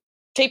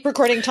 tape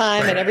recording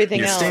time and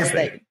everything else.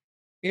 That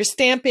you're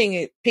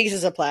stamping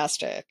pieces of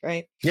plastic,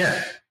 right?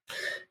 Yeah.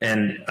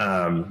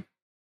 And,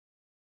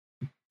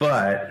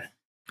 but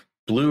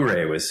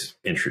Blu-ray was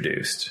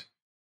introduced.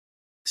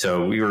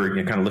 So we were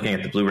kind of looking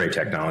at the Blu-ray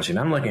technology, and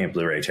I'm looking at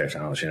Blu-ray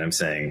technology and I'm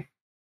saying,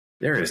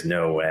 there is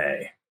no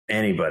way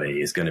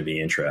anybody is going to be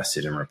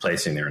interested in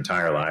replacing their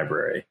entire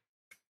library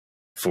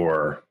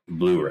for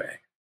Blu-ray.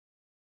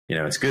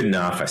 It's good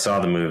enough. I saw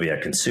the movie. I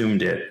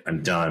consumed it.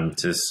 I'm done.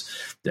 Just,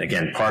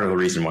 again, part of the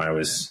reason why I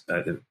was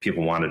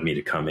people wanted me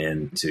to come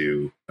in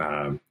to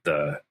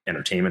the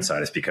entertainment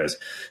side is because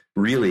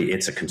really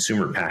it's a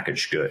consumer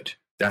packaged good.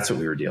 That's what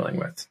we were dealing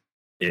with.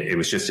 It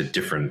was just a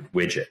different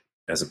widget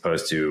as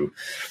opposed to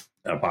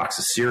a box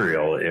of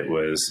cereal. It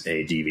was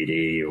a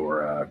DVD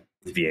or a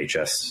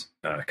VHS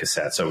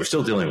cassette. So we're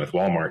still dealing with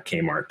Walmart,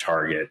 Kmart,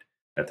 Target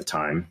at the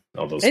time.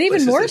 All those, and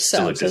even more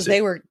so because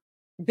they were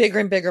bigger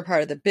and bigger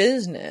part of the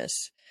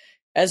business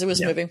as it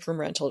was moving from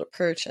rental to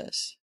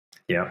purchase.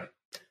 Yeah.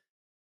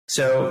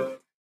 So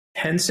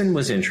Henson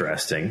was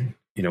interesting,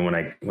 when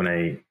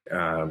I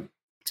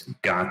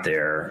got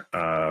there,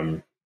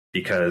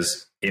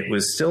 because it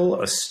was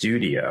still a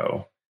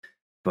studio,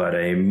 but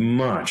a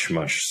much,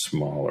 much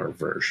smaller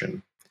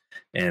version.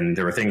 And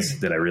there were things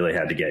that I really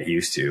had to get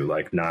used to,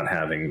 like not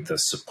having the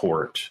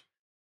support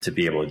to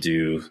be able to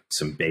do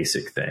some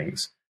basic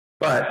things.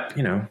 But,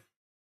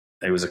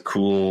 it was a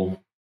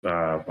cool, we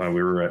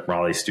were at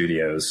Raleigh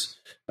Studios,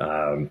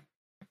 right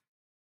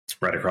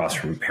across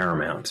from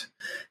Paramount.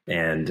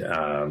 And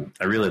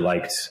I really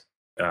liked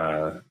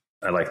the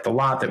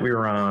lot that we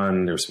were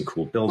on. There were some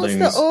cool buildings.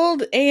 Well, it's the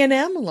old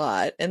A&M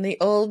lot and the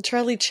old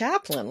Charlie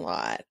Chaplin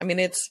lot. I mean,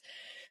 it's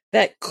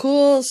that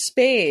cool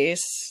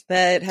space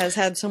that has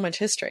had so much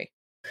history.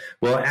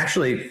 Well,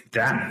 actually,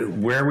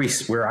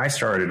 where I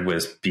started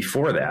was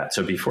before that.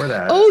 So before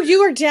that,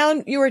 you were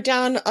down.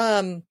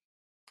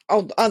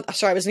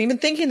 Sorry, I wasn't even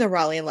thinking the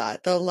Raleigh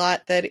lot, the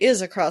lot that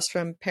is across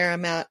from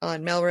Paramount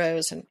on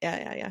Melrose, and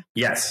yeah.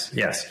 Yes.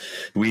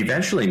 We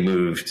eventually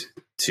moved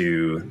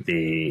to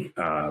the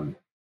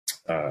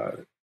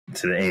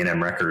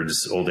A&M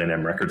Records, old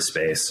A&M Records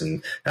space,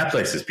 and that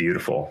place is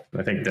beautiful.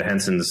 I think the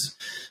Hensons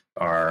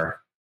are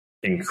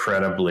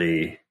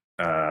incredibly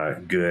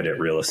good at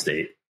real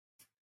estate.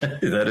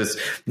 that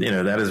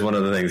is one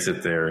of the things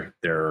that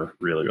they're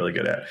really, really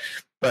good at.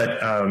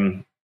 But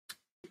and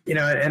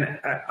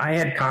I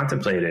had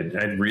contemplated,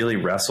 I'd really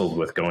wrestled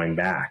with going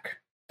back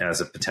as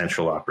a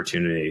potential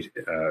opportunity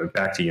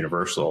back to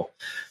Universal,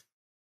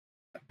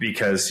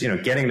 because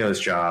getting those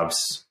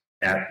jobs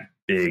at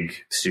big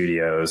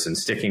studios and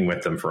sticking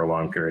with them for a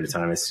long period of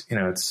time is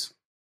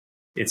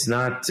it's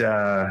not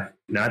they're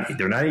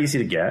not easy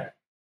to get.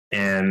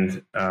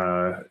 And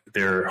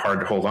they're hard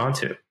to hold on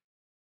to.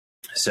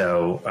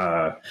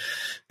 So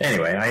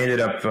anyway, I ended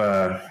up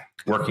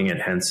working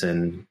at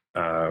Henson.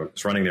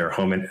 Was running their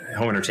home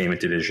entertainment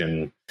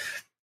division,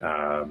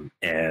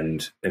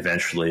 and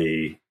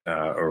eventually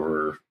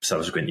over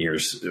subsequent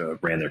years,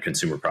 ran their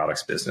consumer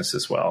products business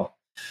as well.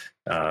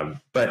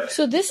 But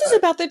so this is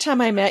about the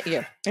time I met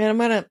you, and I'm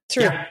going to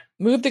sort of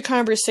move the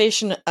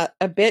conversation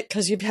a bit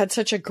because you've had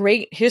such a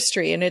great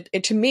history, and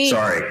it to me.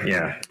 Sorry,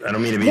 I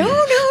don't mean to be.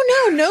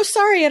 No,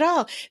 sorry at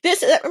all.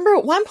 I remember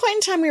at one point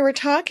in time we were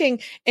talking,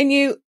 and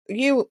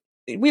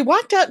we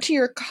walked out to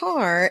your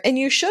car, and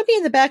you showed me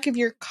in the back of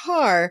your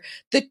car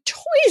the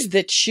toys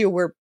that you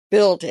were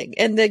building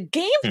and the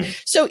game.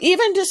 So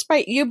even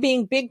despite you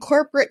being big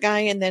corporate guy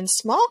and then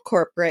small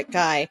corporate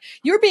guy,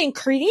 you're being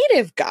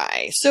creative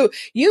guy. So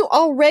you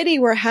already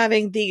were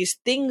having these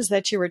things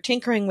that you were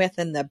tinkering with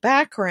in the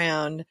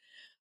background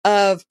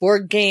of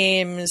board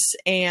games,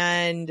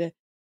 right?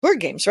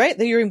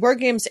 That you were in board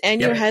games, and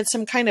you had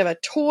some kind of a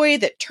toy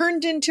that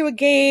turned into a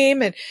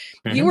game, and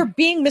you were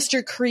being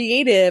Mr.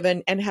 Creative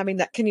and having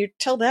that. Can you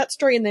tell that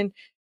story and then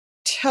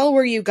tell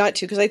where you got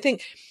to? Because I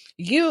think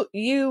you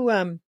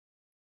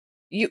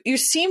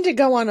seem to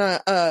go on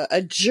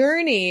a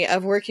journey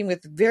of working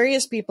with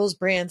various people's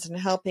brands and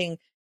helping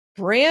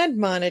brand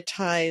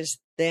monetize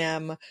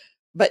them,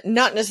 but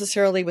not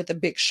necessarily with a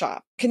big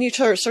shop. Can you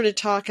sort of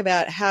talk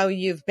about how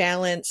you've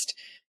balanced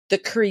the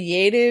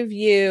creative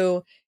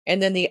you and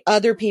then the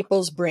other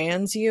people's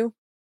brands you?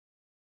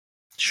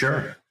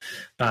 Sure.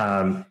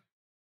 I've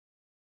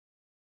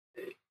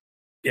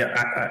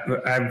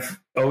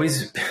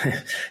always,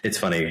 it's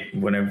funny,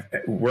 when I've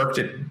worked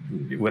at,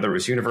 whether it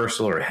was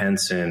Universal or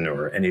Henson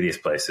or any of these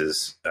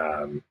places,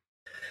 when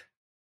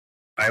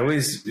I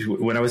was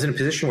in a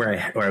position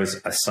where I was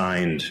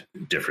assigned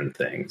different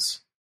things,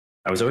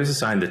 I was always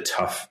assigned the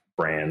tough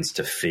brands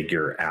to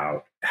figure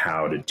out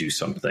how to do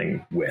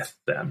something with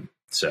them.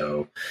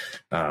 So,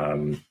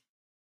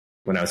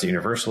 when I was at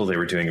Universal, they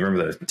were doing,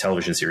 remember the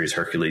television series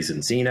Hercules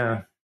and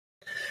Xena?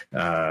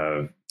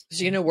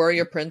 Xena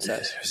Warrior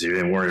Princess.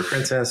 Xena Warrior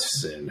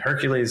Princess and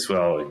Hercules,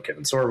 and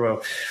Kevin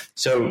Sorbo.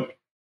 So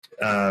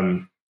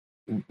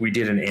we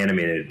did an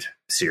animated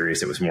series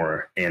that was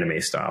more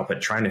anime style,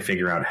 but trying to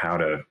figure out how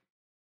to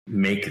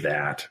make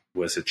that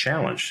was a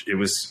challenge. It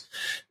was,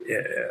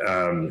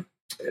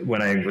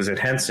 when I was at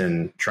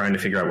Henson, trying to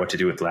figure out what to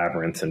do with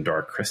Labyrinth and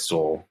Dark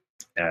Crystal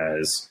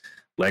as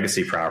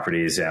legacy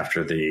properties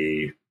after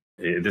this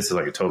is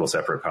like a total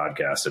separate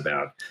podcast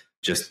about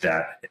just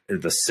that,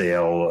 the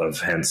sale of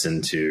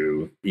Henson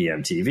to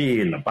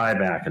EMTV and the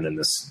buyback, and then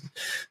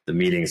the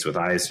meetings with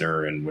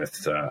Eisner and with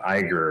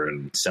Iger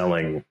and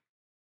selling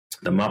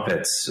the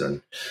Muppets,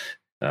 and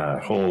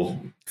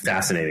whole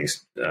fascinating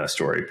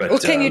story.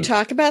 But can you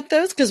talk about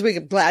those? Because we're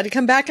glad to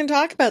come back and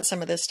talk about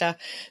some of this stuff.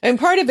 And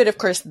part of it, of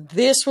course,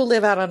 this will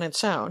live out on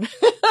its own.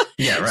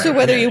 Yeah, right. So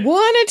whether you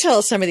want to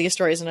tell some of these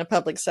stories in a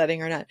public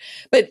setting or not,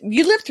 but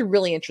you lived through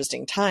really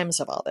interesting times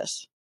of all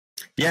this.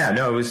 Yeah,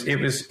 no,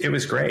 it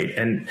was great,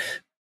 and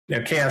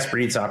chaos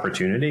breeds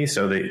opportunity.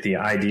 So the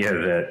idea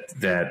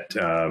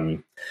that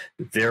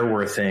there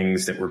were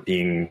things that were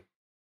being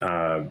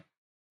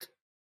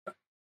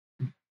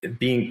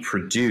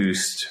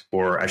produced,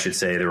 or I should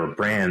say, there were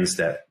brands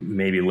that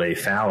maybe lay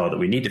fallow that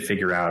we need to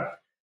figure out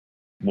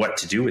what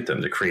to do with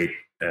them to create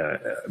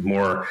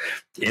more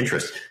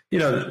interest. You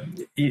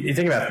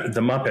think about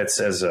the Muppets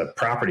as a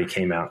property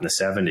came out in the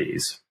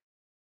 70s,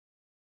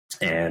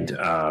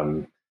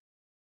 and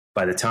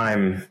by the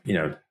time,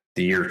 the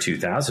year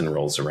 2000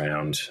 rolls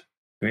around,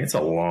 I mean, it's a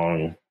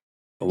long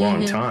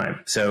time.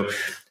 So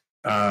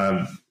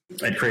I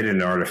created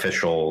an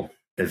artificial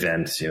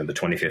event, the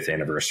 25th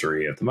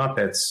anniversary of the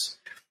Muppets,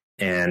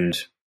 and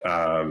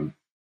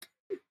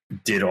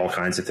did all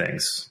kinds of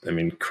things. I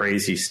mean,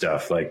 crazy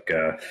stuff, like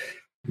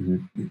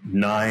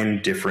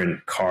 9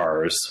 different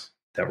cars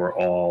that were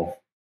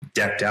all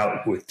decked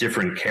out with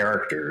different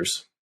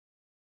characters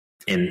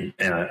in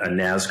a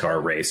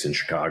NASCAR race in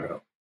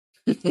Chicago.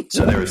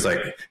 So there was like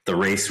the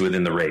race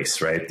within the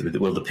race, right?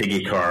 Will the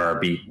Piggy car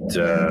beat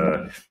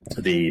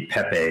the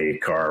Pepe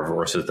car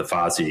versus the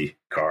Fozzie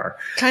car?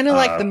 Kind of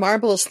like the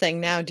marbles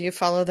thing now. Do you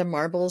follow the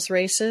marbles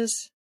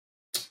races?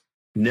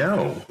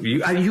 No.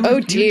 You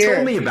dear.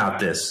 told me about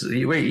this.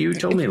 You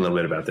told me a little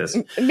bit about this.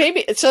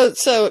 Maybe. So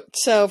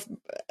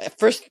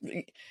first,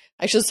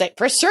 I should say,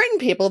 for certain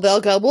people, they'll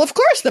go, well, of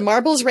course, the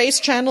marbles race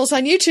channel's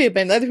on YouTube.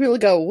 And other people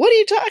go, what are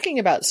you talking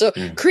about? So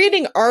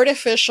creating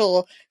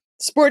artificial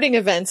sporting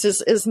events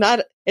is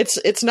not,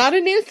 it's not a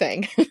new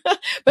thing,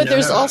 but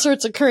there's all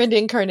sorts of current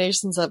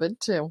incarnations of it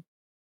too.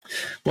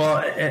 Well,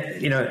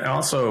 I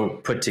also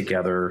put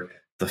together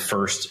the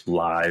first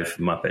live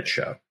Muppet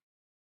show.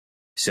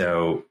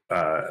 So,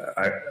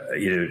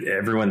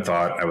 everyone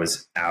thought I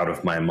was out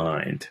of my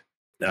mind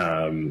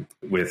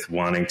with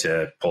wanting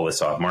to pull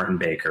this off. Martin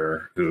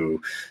Baker,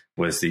 who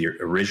was the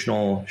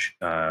original,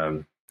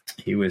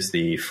 he was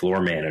the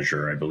floor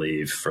manager, I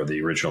believe, for the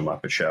original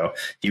Muppet Show.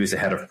 He was the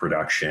head of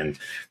production.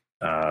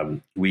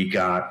 We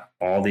got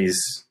all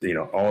these,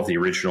 all of the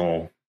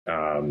original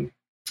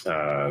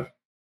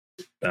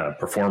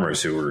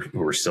performers who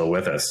were still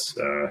with us.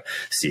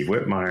 Steve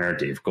Whitmire,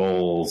 Dave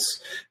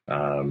Goelz,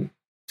 and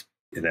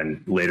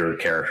then later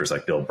characters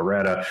like Bill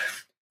Beretta.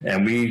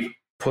 And we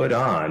put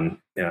on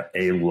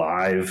a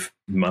live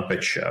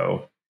Muppet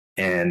show.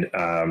 And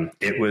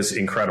it was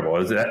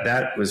incredible.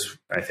 That was,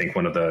 I think,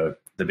 one of the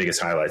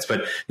biggest highlights.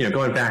 But,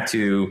 going back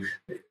to,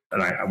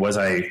 did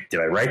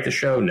I write the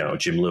show? No,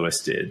 Jim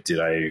Lewis did. Did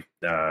I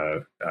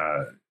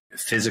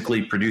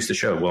physically produce the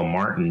show? Will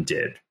Martin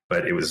did.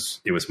 But it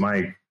was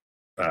my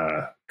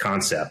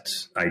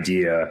concept,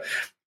 idea,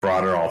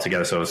 brought it all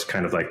together. So it was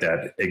kind of like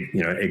that,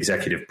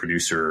 executive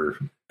producer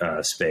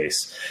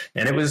space.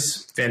 And it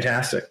was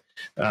fantastic.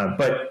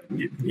 But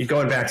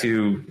going back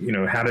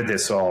to, how did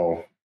this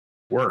all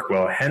work?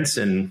 Well,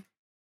 Henson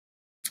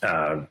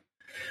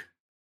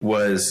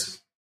was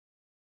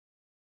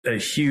a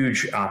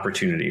huge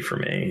opportunity for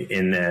me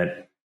in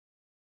that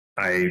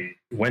I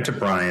went to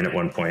Brian at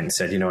one point and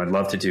said, I'd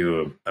love to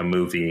do a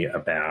movie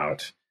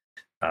about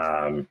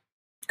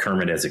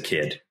Kermit as a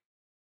kid,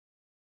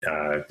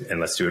 and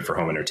let's do it for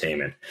home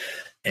entertainment.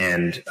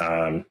 And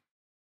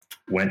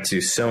went to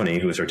Sony,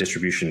 who was our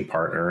distribution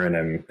partner, and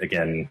I'm,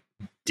 again,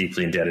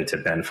 deeply indebted to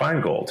Ben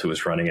Feingold, who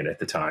was running it at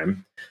the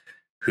time,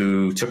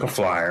 who took a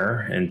flyer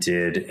and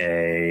did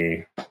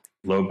a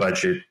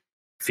low-budget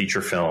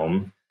feature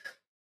film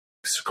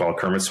called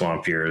Kermit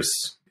Swamp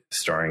Years,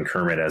 starring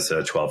Kermit as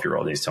a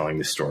 12-year-old. He's telling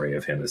the story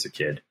of him as a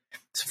kid.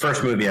 It's the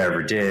first movie I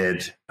ever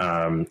did,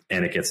 and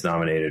it gets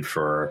nominated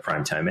for a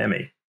Primetime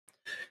Emmy.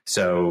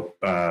 So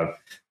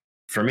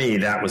for me,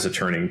 that was a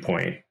turning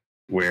point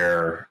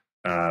where,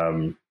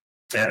 and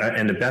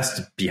the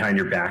best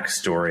behind-your-back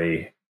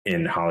story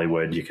in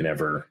Hollywood you can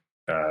ever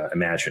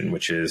imagine,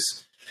 which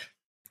is,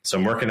 so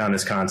I'm working on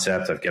this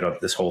concept. I've got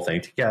this whole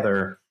thing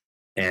together.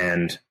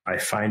 And I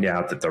find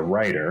out that the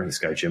writer, this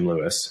guy, Jim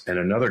Lewis, and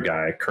another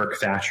guy, Kirk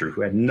Thatcher,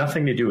 who had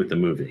nothing to do with the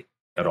movie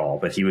at all,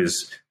 but he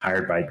was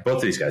hired by, both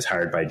of these guys,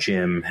 hired by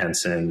Jim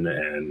Henson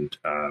and,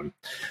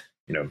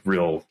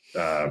 real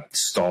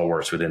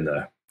stalwarts within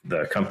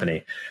the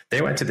company.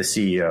 They went to the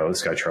CEO,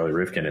 this guy, Charlie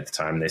Rivkin at the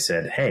time, and they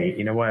said, hey,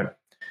 you know what?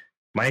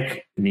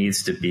 Mike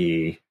needs to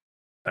be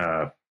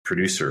a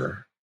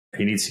producer.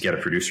 He needs to get a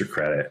producer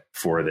credit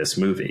for this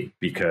movie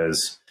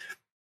because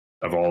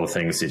of all the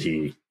things that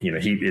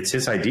it's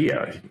his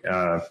idea.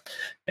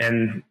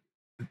 And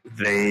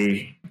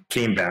they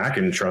came back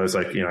and Charlie's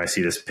like, I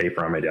see this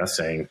paper on my desk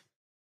saying,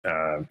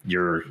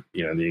 you're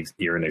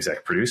an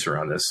exec producer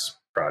on this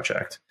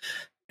project.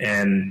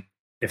 And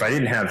if I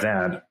didn't have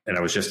that and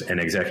I was just an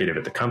executive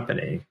at the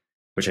company,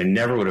 which I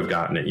never would have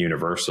gotten at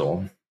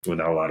Universal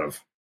without a lot of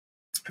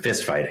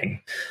fist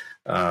fighting,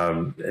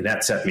 that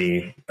set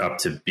me up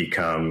to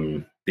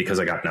become, because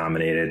I got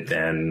nominated,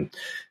 then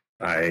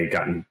I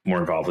got more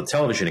involved with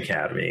Television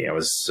Academy. I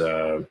was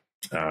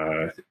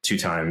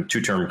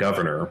two-term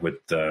governor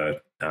with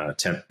the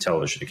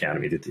Television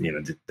Academy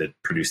that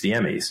produced the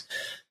Emmys,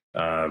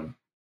 and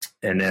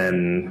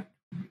then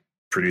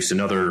produced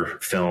another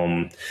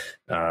film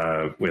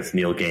with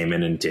Neil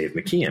Gaiman and Dave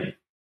McKeon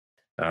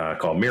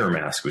called Mirror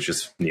Mask, which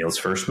is Neil's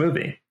first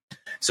movie.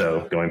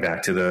 So going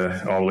back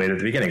to all the way to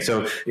the beginning.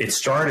 So it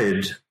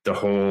started the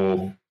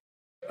whole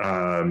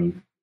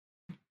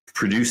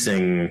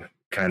producing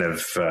kind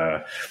of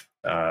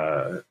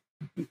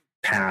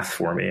path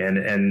for me.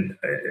 And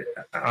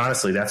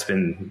honestly, that's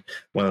been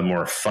one of the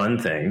more fun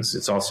things.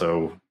 It's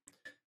also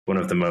one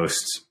of the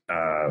most,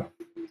 how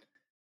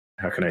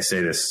can I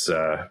say this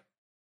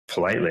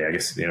politely, I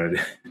guess,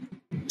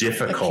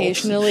 difficult.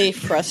 Occasionally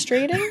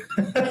frustrating?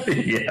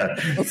 Yeah,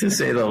 to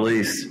say the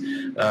least.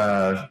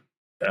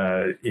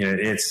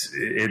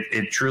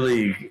 It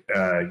truly,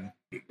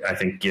 I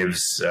think,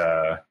 gives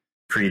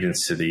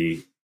credence to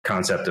the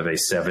concept of a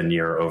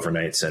 7-year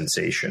overnight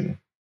sensation.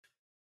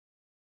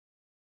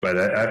 But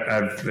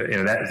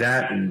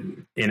that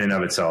in and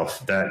of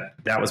itself,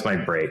 that was my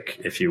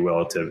break, if you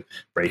will, to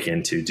break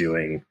into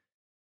doing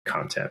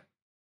content.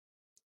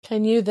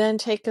 Can you then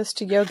take us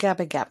to Yo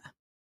Gabba Gabba?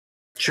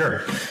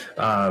 Sure.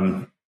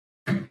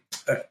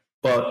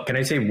 Well, can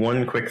I say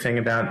one quick thing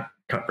about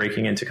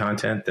breaking into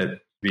content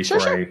that before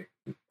sure.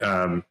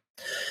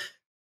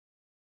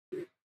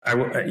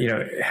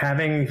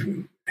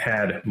 Having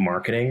had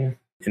marketing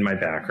in my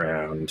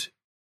background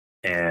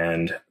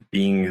and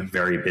being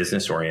very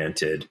business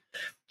oriented,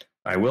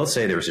 I will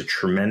say there was a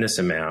tremendous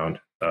amount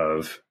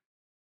of,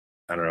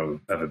 I don't know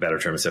of a better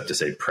term except to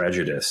say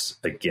prejudice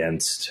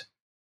against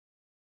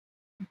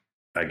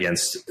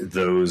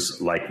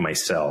those like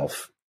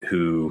myself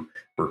who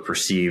were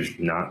perceived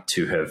not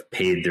to have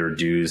paid their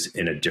dues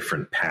in a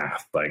different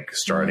path, like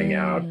starting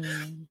out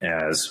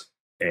as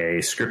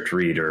a script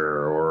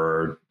reader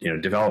or,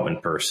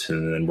 development person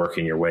and then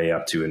working your way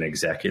up to an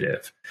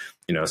executive.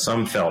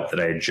 Some felt that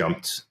I had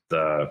jumped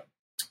the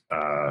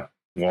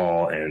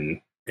wall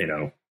and,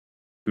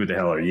 who the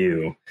hell are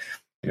you?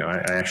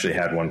 I actually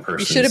had one person.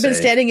 You should have been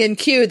standing in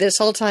queue this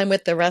whole time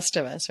with the rest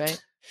of us, right?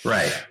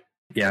 Right.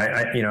 Yeah.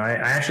 I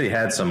actually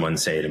had someone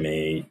say to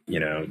me,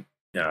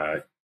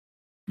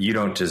 you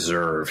don't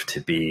deserve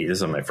to be,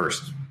 this is my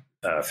first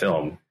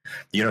film.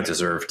 You don't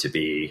deserve to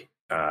be,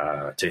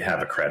 to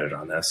have a credit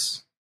on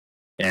this.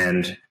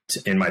 And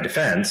in my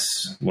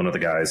defense, one of the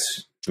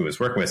guys who was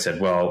working with said,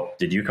 well,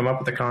 did you come up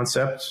with the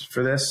concept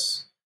for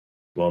this?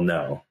 Well,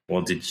 no.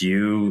 Well, did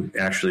you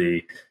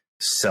actually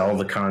sell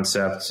the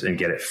concept and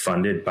get it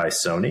funded by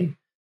Sony?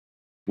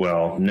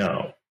 Well,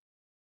 no.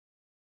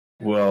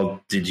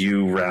 Well, did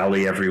you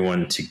rally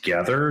everyone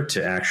together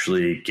to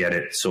actually get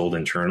it sold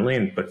internally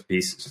and put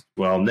pieces?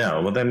 Well,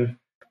 no. Well, then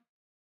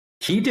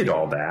he did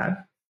all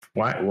that.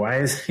 Why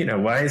is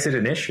it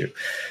an issue?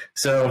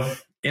 So,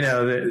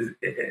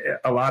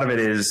 a lot of it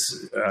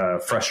is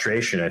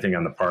frustration, I think,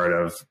 on the part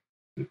of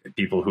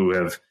people who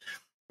have,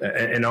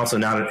 and also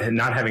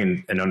not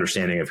having an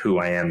understanding of who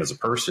I am as a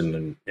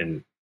person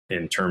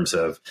in terms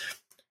of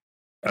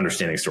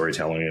understanding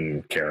storytelling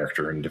and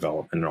character and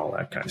development and all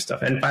that kind of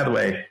stuff. And by the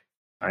way,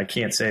 I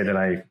can't say that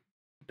I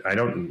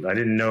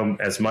didn't know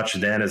as much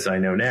then as I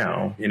know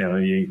now.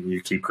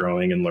 You keep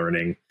growing and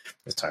learning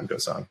as time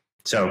goes on.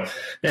 So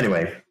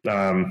anyway,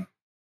 back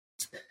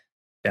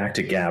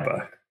to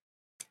GABA.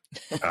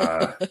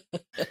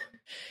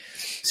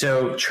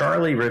 So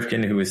Charlie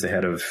Rivkin, who is the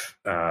head of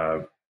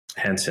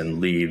Henson,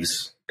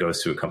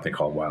 goes to a company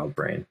called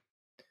WildBrain.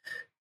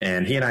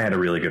 And he and I had a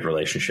really good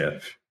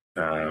relationship.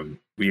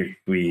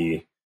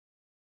 We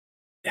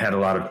had a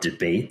lot of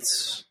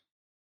debates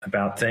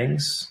about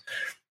things.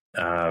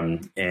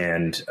 Back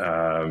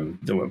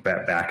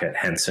at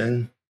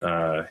Henson,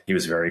 he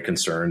was very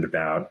concerned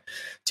about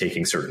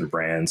taking certain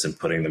brands and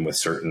putting them with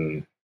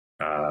certain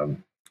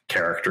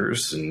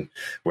characters and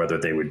whether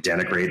they would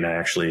denigrate. And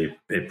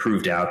it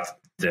proved out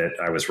that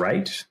I was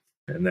right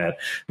and that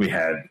we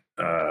had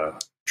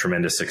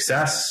tremendous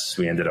success.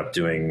 We ended up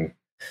doing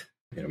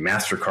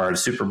MasterCard,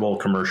 Super Bowl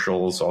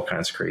commercials, all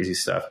kinds of crazy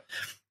stuff.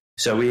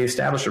 So we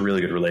established a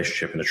really good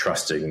relationship and a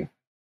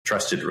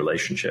trusted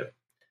relationship.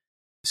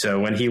 So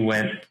when he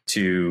went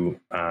to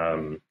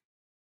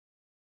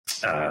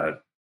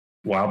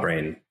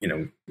WildBrain,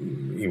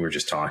 we were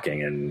just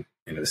talking, and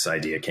this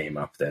idea came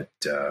up that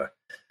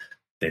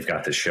they've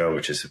got this show,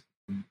 which is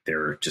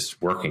they're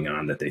just working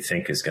on, that they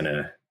think is going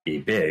to be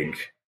big.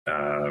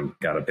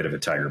 Got a bit of a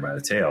tiger by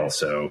the tail,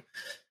 so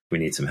we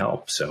need some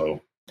help.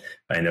 So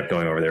I ended up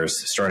going over there,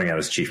 starting out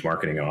as chief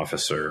marketing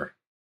officer,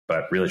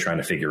 but really trying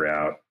to figure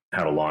out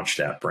how to launch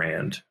that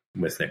brand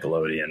with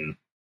Nickelodeon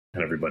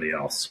and everybody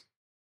else.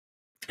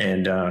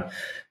 And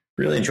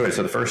really enjoyed it.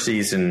 So the first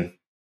season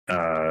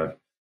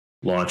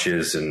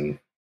launches, and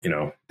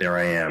there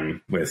I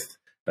am with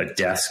a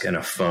desk and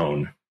a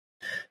phone,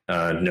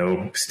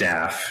 no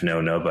staff,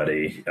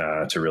 nobody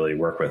to really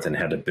work with, and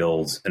had to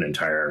build an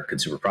entire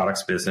consumer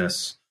products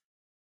business,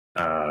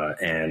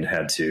 and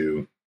had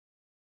to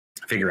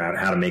figure out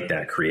how to make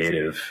that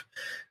creative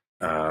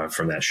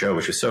from that show,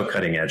 which was so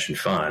cutting edge and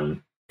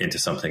fun, into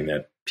something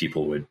that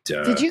people would.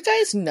 Did you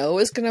guys know it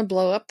was going to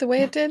blow up the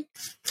way it did?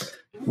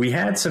 We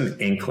had some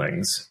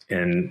inklings,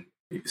 and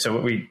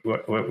so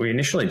what we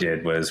initially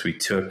did was we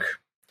took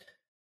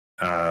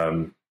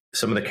some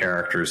of the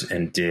characters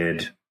and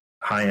did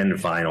high-end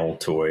vinyl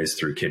toys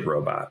through Kid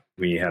Robot.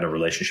 We had a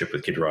relationship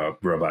with Kid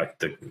Robot.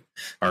 The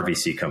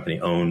RVC company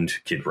owned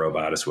Kid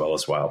Robot as well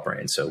as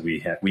WildBrain, so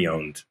we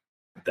owned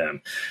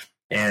them,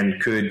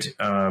 and could.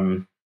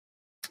 So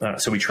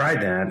we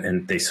tried that,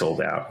 and they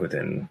sold out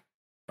within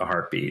a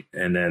heartbeat.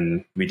 And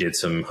then we did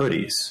some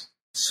hoodies,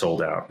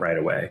 sold out right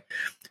away.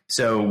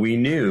 So we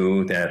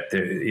knew that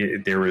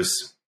there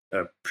was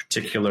a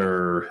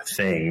particular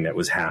thing that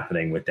was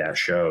happening with that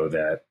show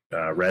that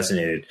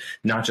resonated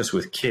not just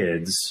with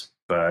kids,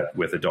 but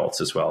with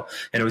adults as well.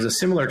 And it was a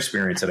similar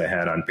experience that I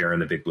had on Bear in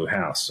the Big Blue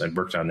House. I'd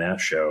worked on that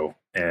show.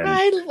 And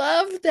I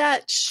love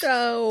that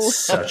show.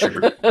 Such a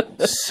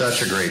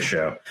great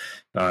show.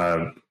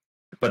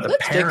 But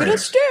Let's take it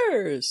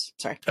upstairs.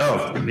 Sorry.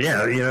 Oh,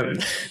 yeah.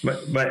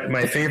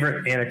 My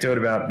favorite anecdote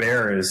about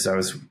Bear is I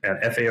was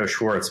at FAO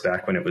Schwartz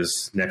back when it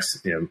was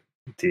next to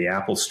the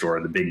Apple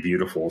store, the big,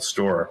 beautiful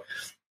store.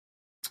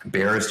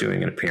 Bear is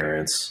doing an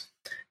appearance,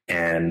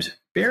 and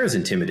Bear is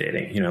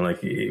intimidating.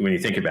 Like when you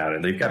think about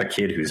it, they've got a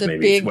kid who's maybe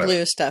big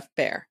blue stuffed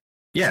bear.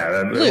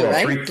 Yeah. Blue,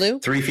 right? Blue?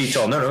 3 feet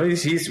tall. No,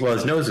 his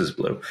nose is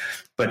blue.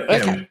 But,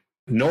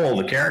 Noel,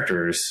 the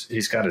character,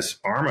 he's got his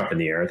arm up in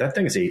the air. That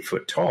thing is 8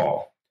 foot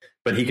tall.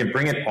 But he can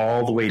bring it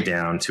all the way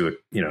down to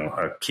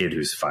a kid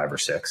who's 5 or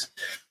 6.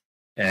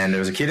 And there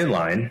was a kid in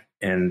line,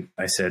 and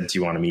I said, "Do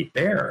you want to meet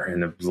Bear?"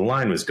 And the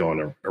line was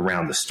going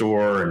around the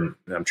store, and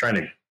I'm trying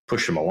to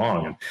push him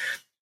along. And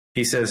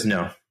he says,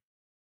 "No."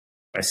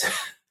 I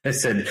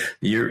said,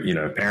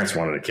 parents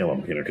wanted to kill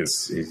him,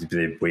 because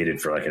they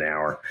waited for like an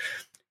hour.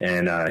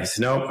 And he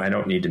said, "No, I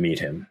don't need to meet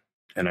him."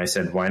 And I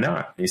said, "Why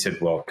not?" He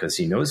said, "Well, because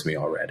he knows me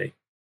already."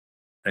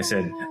 I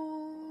said,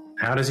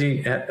 How does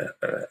he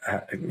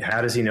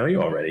know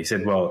you already? He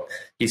said, "Well,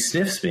 he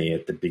sniffs me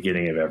at the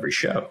beginning of every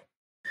show."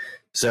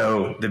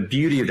 So the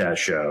beauty of that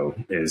show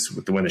is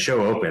when the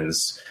show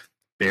opens,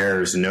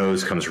 Bear's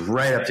nose comes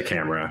right up to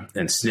camera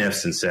and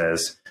sniffs and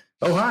says,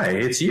 "Oh, hi,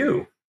 it's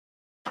you."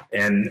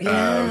 And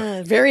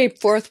very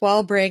fourth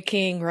wall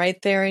breaking,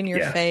 right there in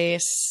your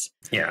face.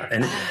 Yeah,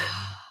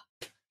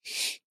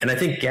 and And I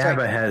think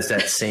GABA has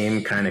that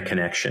same kind of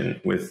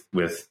connection with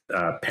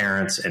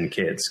parents and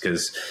kids,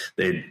 because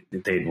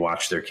they'd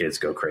watch their kids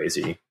go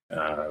crazy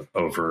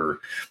over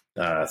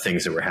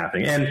things that were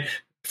happening. And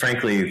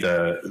frankly,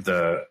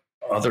 the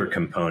other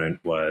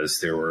component was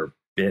there were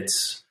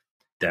bits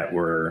that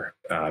were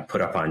put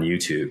up on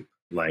YouTube,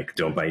 like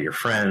 "Don't Bite Your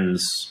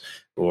Friends"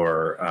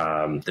 or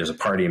 "There's a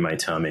Party in My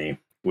Tummy,"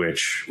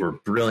 which were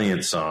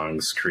brilliant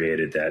songs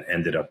created that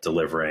ended up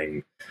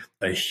delivering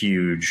a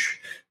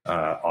huge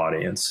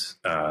audience.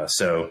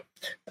 So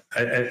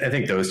I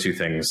think those two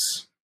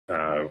things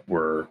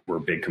were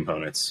big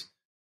components.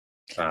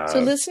 So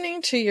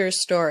listening to your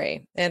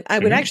story, and I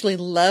would actually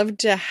love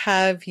to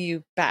have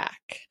you back,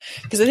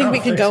 because I think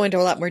we can go into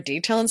a lot more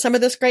detail on some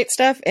of this great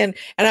stuff, and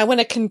I want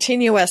to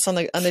continue us on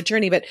the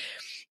journey. But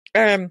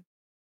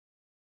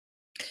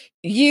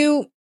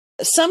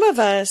some of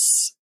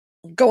us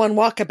go on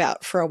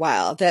walkabout for a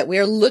while, that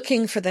we're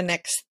looking for the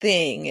next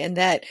thing, and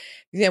that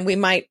we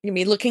might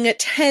be looking at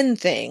 10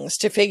 things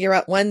to figure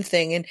out one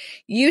thing. And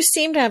you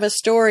seem to have a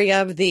story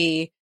of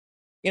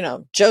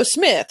Joe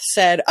Smith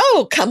said,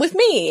 "Oh, come with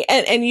me."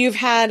 And you've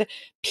had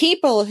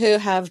people who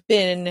have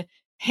been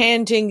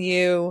handing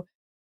you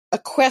a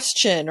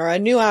question or a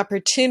new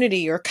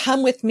opportunity or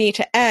 "come with me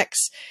to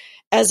X"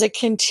 as a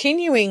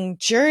continuing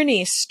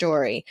journey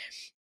story.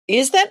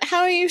 Is that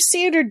how you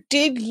see it, or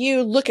did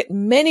you look at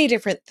many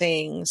different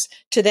things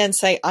to then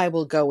say, "I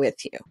will go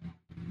with you"?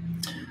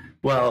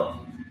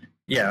 Well,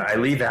 yeah, I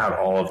leave out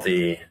all of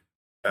the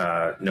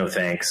no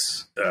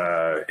thanks.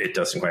 It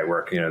doesn't quite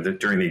work.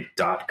 During the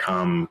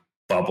 .com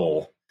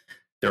bubble,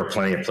 there were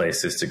plenty of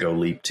places to go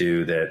leap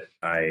to that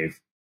I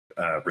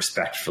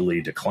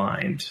respectfully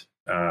declined.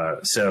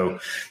 So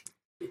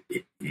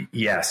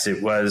yes,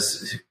 it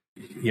was,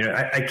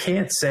 I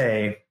can't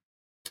say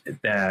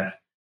that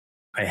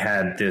I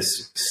had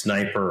this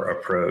sniper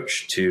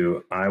approach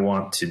to, I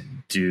want to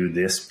do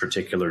this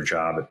particular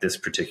job at this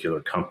particular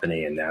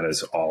company, and that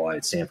is all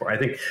I'd stand for. I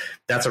think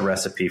that's a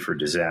recipe for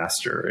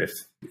disaster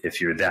if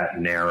you're that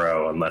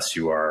narrow, unless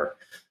you are,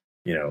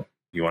 you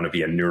want to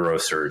be a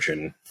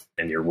neurosurgeon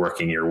and you're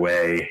working your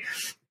way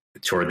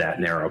toward that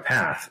narrow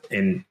path.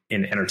 In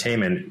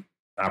entertainment,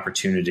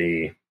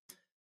 opportunity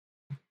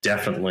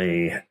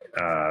definitely,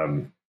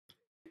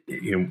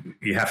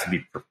 you have to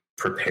be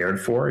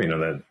prepared for,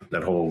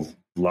 that whole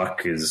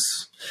luck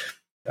is,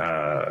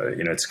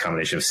 it's a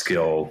combination of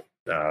skill,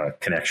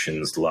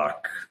 connections,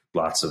 luck,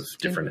 lots of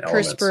different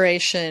elements.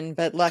 Perspiration,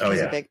 but luck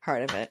is a big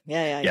part of it.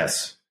 Yeah.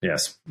 Yes.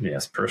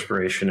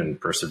 Perspiration and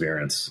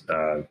perseverance.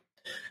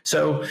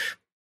 So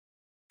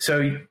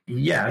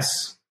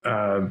yes,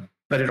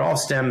 but it all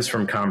stems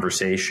from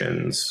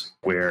conversations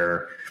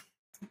where,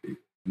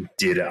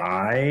 did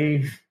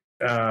I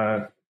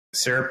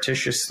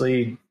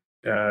surreptitiously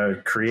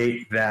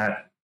create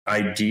that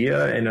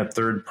idea in a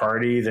third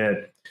party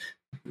that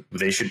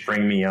they should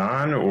bring me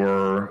on,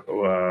 or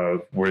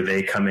were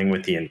they coming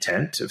with the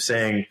intent of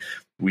saying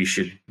we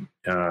should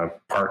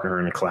partner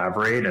and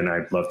collaborate, and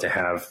I'd love to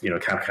have,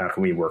 how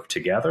can we work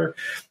together?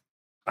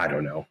 I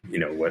don't know,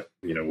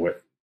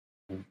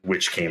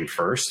 which came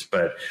first,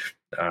 but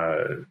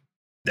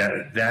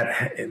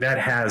that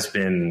has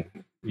been,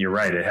 you're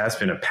right, it has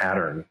been a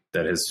pattern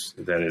that has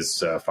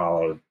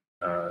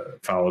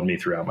followed me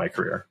throughout my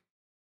career.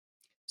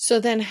 So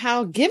then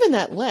given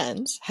that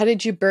lens, how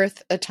did you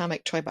birth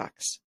Atomic Toy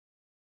Box?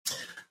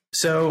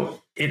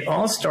 So it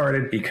all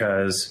started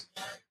because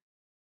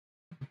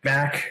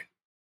back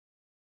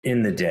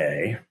in the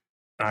day,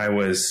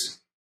 this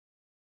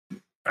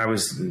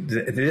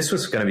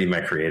was going to be my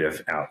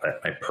creative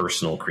outlet, my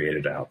personal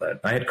creative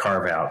outlet. I had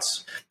carve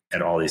outs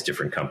at all these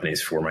different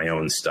companies for my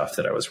own stuff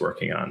that I was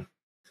working on.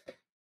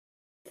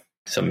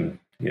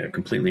 Some,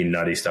 completely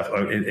nutty stuff.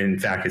 Oh, in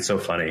fact, it's so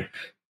funny.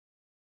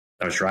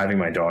 I was driving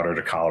my daughter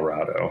to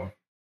Colorado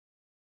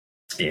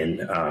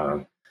in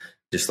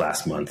just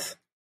last month,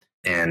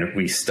 and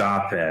we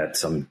stop at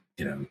some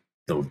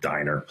little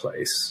diner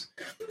place,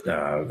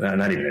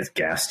 not even a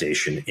gas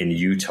station in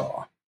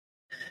Utah.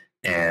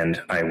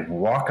 And I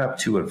walk up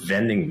to a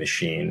vending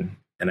machine,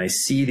 and I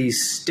see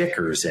these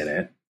stickers in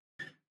it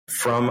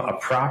from a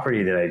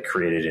property that I'd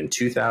created in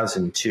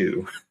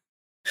 2002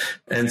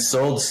 and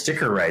sold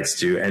sticker rights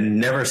to, and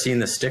never seen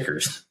the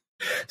stickers.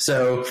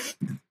 So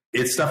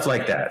it's stuff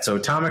like that. So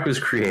Atomic was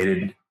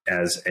created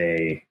as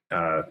a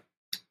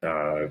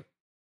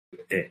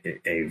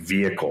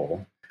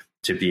vehicle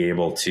to be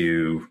able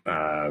to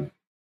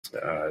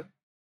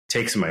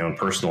take some of my own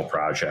personal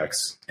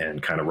projects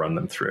and kind of run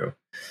them through.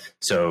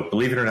 So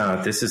believe it or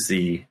not, this is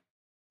the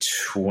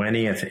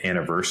 20th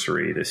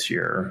anniversary this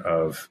year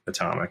of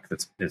Atomic.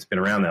 It's been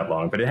around that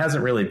long, but it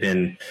hasn't really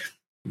been,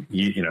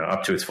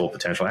 up to its full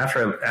potential.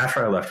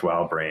 After I left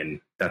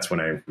WildBrain, that's when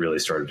I really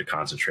started to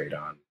concentrate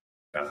on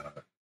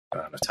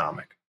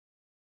Atomic.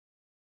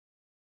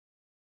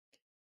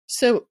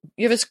 So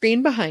you have a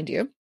screen behind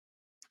you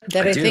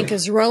that I think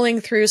is rolling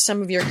through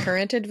some of your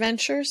current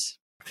adventures.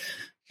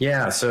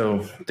 Yeah,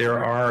 so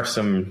there are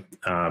some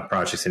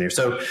projects in here.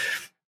 So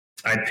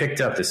I picked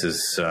up, this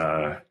is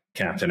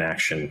Captain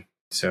Action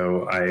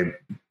So I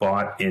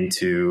bought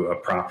into a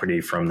property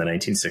from the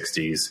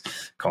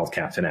 1960s called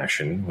Captain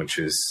Action, which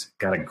has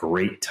got a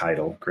great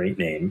title, great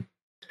name.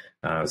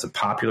 It was a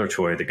popular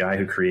toy. The guy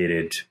who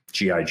created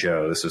G.I.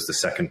 Joe, this was the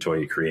second toy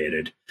he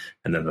created.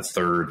 And then the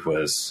third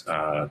was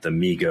the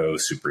Mego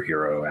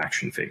superhero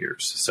action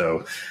figures.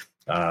 So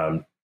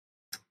I've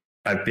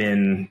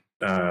been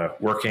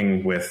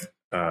working with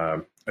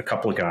a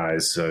couple of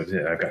guys.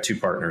 I've got two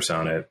partners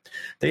on it.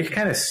 They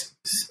kind of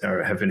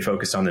have been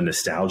focused on the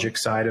nostalgic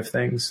side of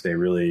things. They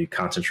really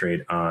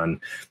concentrate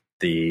on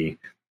the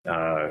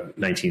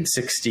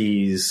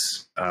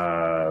 1960s,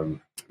 I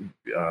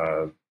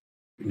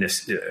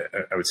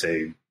would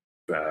say,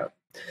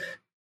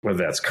 whether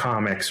that's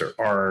comics or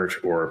art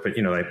or, but,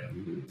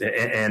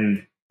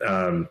 and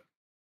the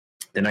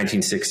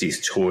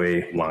 1960s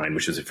toy line,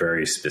 which is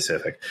very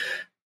specific.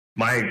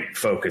 My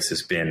focus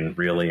has been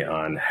really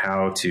on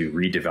how to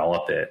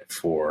redevelop it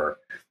for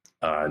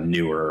a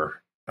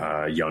newer,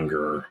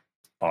 younger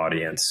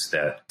audience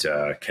that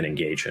can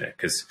engage in it.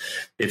 Because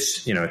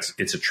it's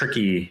a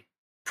tricky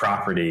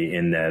property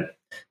in that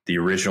the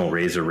original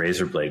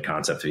razor blade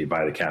concept, if you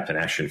buy the Captain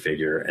Action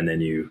figure and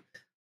then you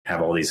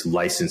have all these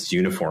licensed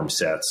uniform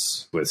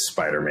sets with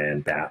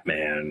Spider-Man,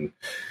 Batman,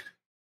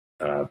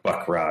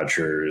 Buck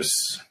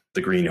Rogers,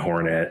 the Green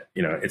Hornet,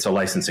 it's a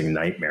licensing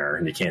nightmare,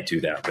 and you can't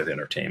do that with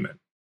entertainment.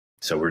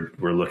 So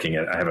we're looking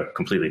at, I have a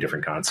completely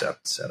different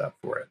concept set up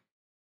for it.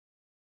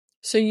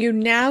 So you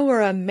now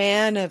are a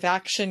man of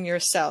action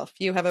yourself.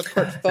 You have a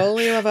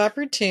portfolio of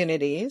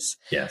opportunities.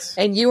 Yes.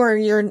 And you are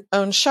your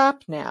own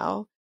shop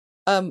now.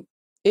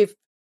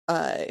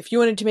 If you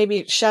wanted to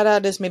maybe shout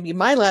out as maybe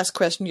my last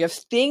question, you have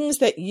things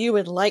that you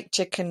would like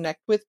to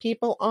connect with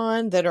people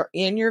on that are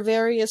in your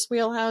various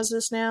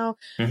wheelhouses now.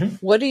 Mm-hmm.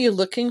 What are you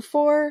looking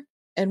for,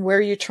 and where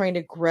are you trying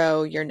to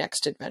grow your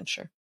next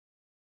adventure?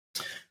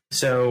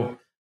 So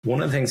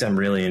one of the things I'm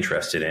really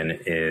interested in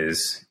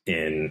is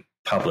in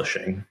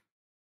publishing.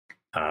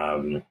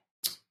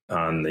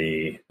 On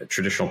the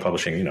traditional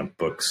publishing,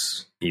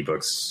 books,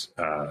 ebooks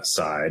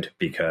side,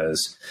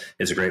 because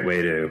it's a great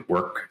way to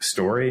work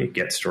story,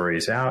 get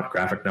stories out,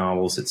 graphic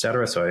novels,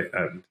 etc. So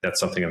that's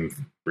something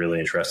I'm really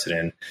interested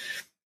in.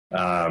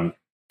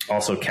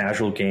 Also,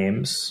 casual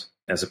games,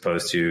 as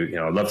opposed to,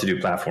 I'd love to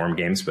do platform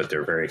games, but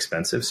they're very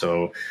expensive.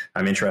 So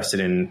I'm interested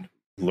in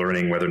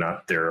learning whether or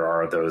not there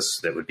are those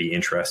that would be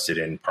interested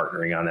in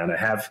partnering on that. I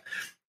have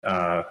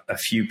a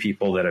few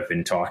people that I've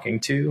been talking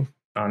to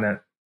on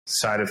that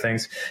side of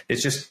things.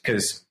 It's just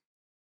because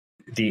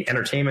the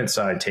entertainment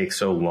side takes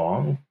so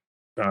long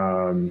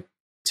to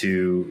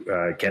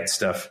get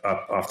stuff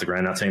up off the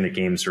ground. Not saying that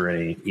games are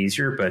any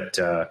easier, but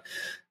I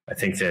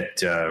think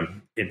that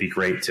it'd be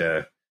great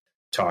to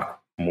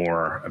talk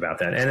more about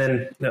that.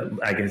 And then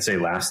I can say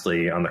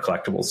lastly, on the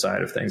collectible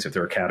side of things, if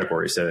there are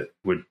categories that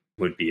would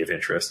be of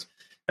interest,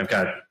 I've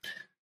got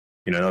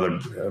another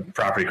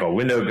property called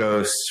Window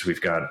Ghosts.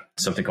 We've got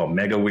something called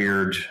Mega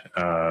Weird.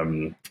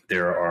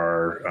 There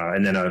are,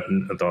 and then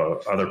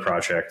the other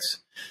project,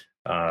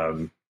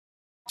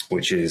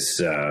 which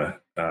is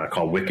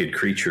called Wicked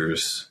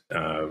Creatures,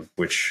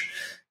 which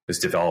was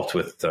developed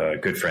with a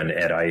good friend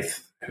Ed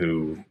Eith,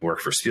 who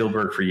worked for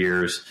Spielberg for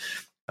years.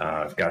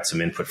 I've got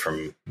some input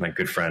from my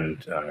good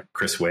friend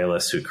Chris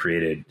Wallace, who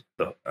created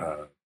the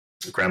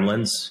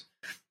Gremlins.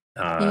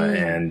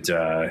 And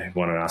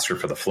won an Oscar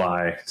for The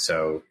Fly.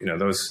 So,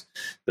 those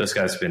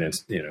guys have been,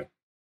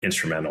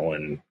 instrumental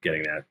in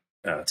getting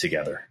that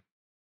together.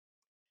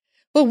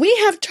 Well, we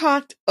have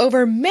talked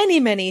over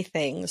many, many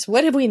things.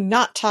 What have we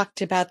not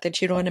talked about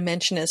that you'd want to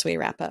mention as we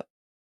wrap up?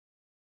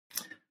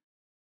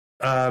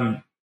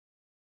 I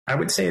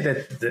would say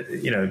that,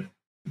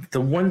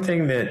 the one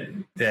thing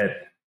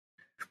that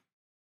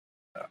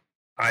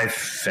I've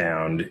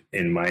found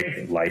in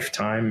my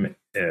lifetime,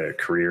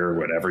 career,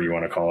 whatever you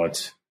want to call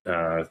it,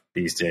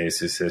 these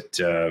days, is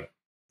that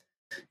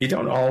you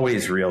don't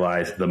always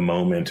realize the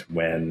moment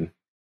when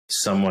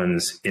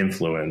someone's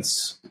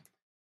influence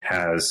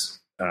has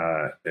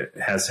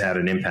had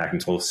an impact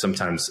until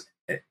sometimes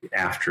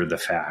after the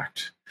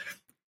fact.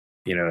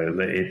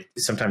 It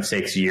sometimes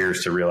takes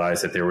years to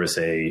realize that there was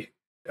a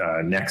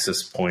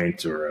nexus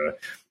point or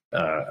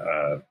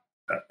a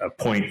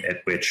point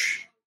at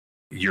which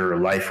your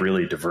life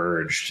really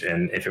diverged.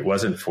 And if it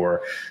wasn't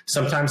for,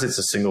 sometimes it's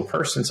a single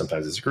person,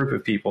 sometimes it's a group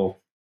of people.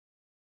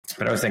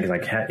 But I was thinking,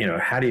 like,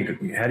 how do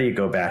you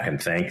go back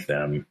and thank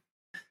them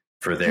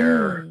for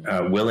their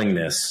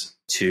willingness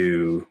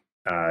to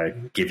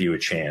give you a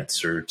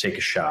chance or take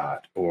a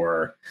shot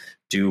or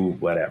do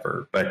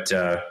whatever? But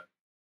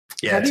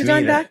have you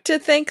gone back to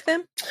thank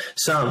them?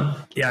 Some,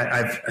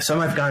 yeah,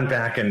 I've gone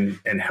back and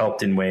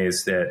helped in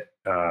ways that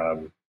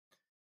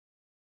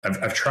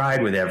I've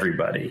tried with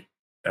everybody.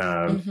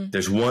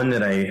 There's one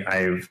that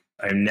I've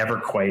never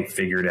quite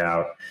figured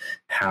out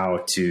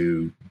how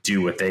to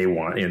do what they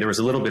want. There was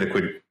a little bit of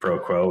quid pro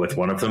quo with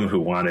one of them who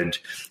wanted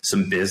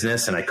some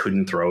business, and I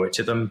couldn't throw it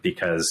to them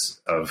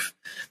because of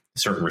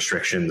certain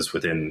restrictions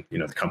within,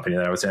 the company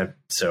that I was at.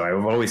 So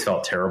I've always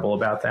felt terrible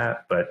about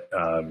that. But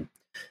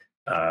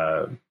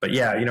But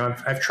yeah,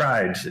 I've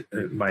tried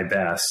my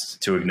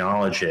best to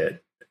acknowledge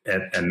it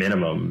at a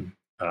minimum,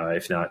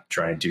 if not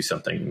try and do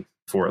something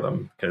for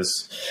them,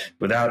 because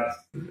without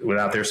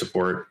their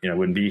support, I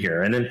wouldn't be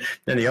here. And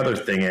then the other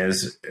thing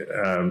is,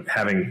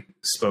 having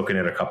spoken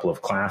at a couple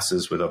of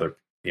classes with other,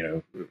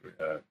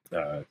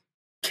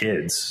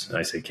 kids,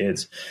 I say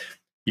kids,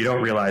 you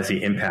don't realize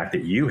the impact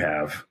that you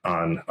have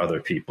on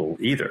other people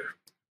either.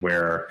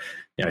 Where,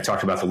 I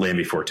talked about the Land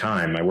Before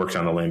Time. I worked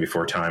on the Land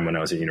Before Time when I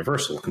was at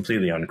Universal,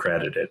 completely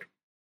uncredited.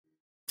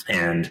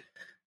 And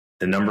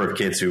the number of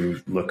kids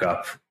who look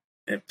up,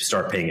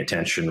 start paying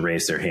attention,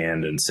 raise their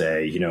hand and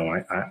say,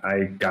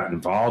 I got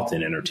involved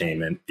in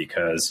entertainment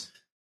because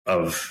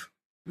of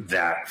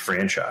that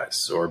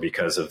franchise or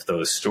because of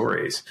those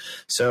stories.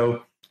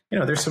 So,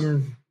 that's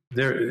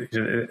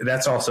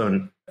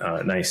also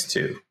nice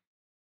too.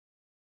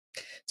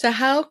 So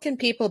how can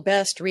people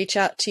best reach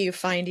out to you,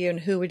 find you,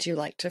 and who would you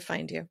like to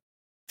find you?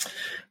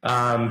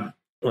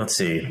 Let's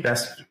see.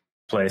 Best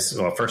place.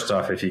 Well, first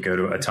off, if you go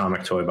to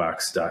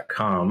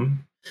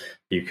atomictoybox.com,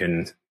 you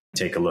can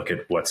take a look at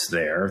what's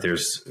there.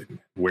 There's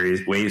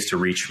ways to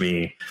reach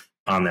me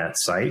on that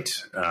site,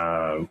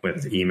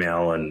 with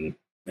email and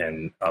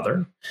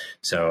other.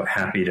 So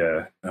happy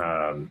to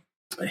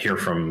hear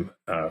from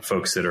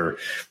folks that are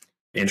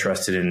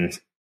interested in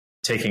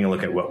taking a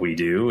look at what we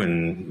do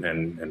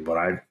and what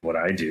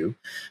I do.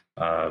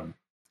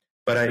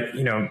 But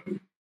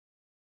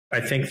I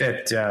think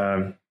that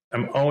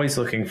I'm always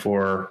looking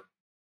for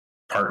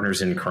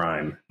partners in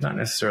crime, not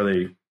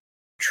necessarily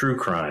true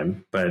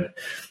crime, but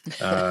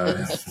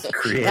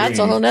creating. That's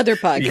a whole nother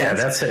podcast. Yeah,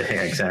 that's it.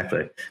 Yeah,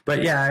 exactly.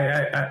 But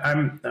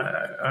yeah,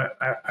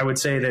 I would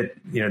say that,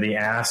 the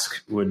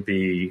ask would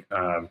be,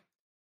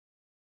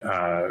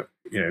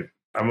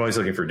 I'm always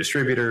looking for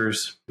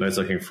distributors. I'm always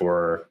looking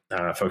for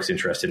folks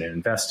interested in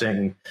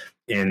investing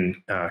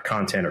in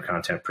content or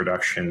content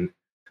production.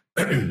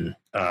 The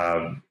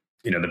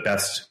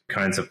best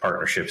kinds of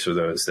partnerships are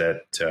those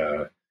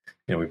that,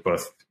 we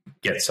both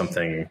get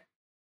something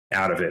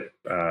out of it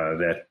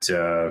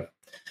that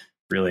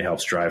really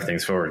helps drive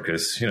things forward.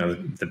 Because,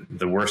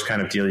 the worst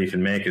kind of deal you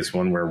can make is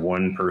one where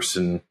one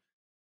person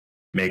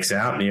makes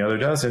out and the other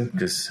doesn't,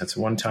 because that's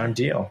a one-time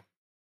deal.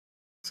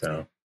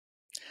 So,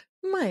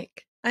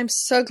 Mike, I'm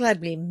so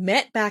glad we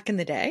met back in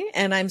the day,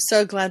 and I'm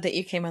so glad that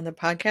you came on the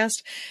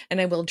podcast,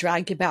 and I will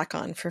drag you back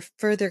on for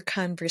further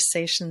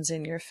conversations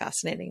in your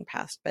fascinating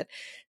past. But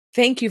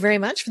thank you very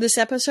much for this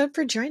episode,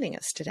 for joining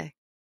us today.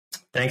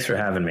 Thanks for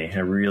having me. I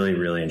really,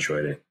 really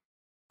enjoyed it.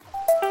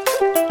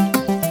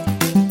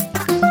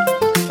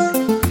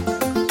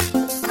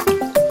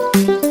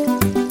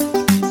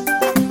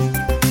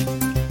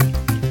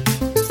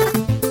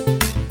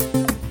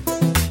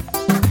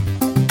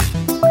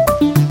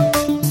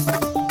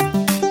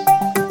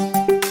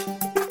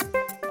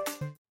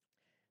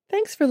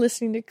 Thanks for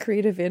listening to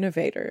Creative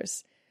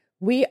Innovators.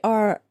 We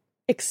are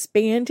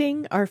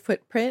expanding our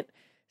footprint,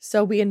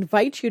 so we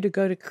invite you to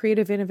go to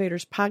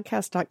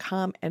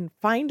creativeinnovatorspodcast.com and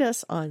find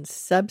us on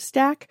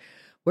Substack,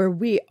 where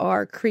we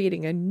are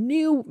creating a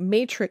new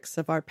matrix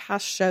of our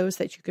past shows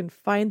that you can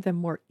find them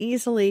more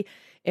easily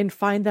and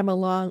find them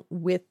along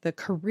with the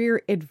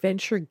career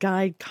adventure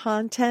guide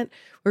content,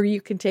 where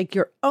you can take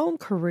your own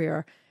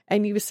career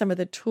and use some of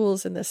the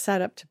tools in the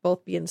setup to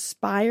both be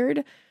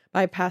inspired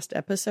by past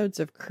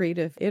episodes of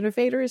Creative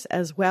Innovators,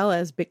 as well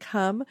as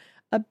become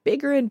a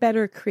bigger and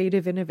better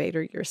creative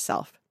innovator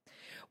yourself.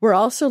 We're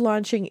also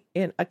launching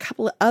in a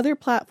couple of other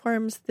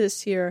platforms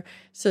this year,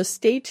 so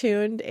stay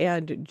tuned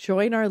and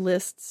join our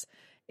lists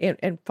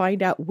and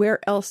find out where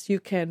else you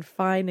can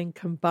find and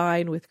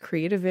combine with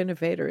Creative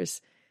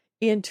Innovators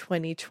in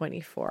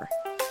 2024.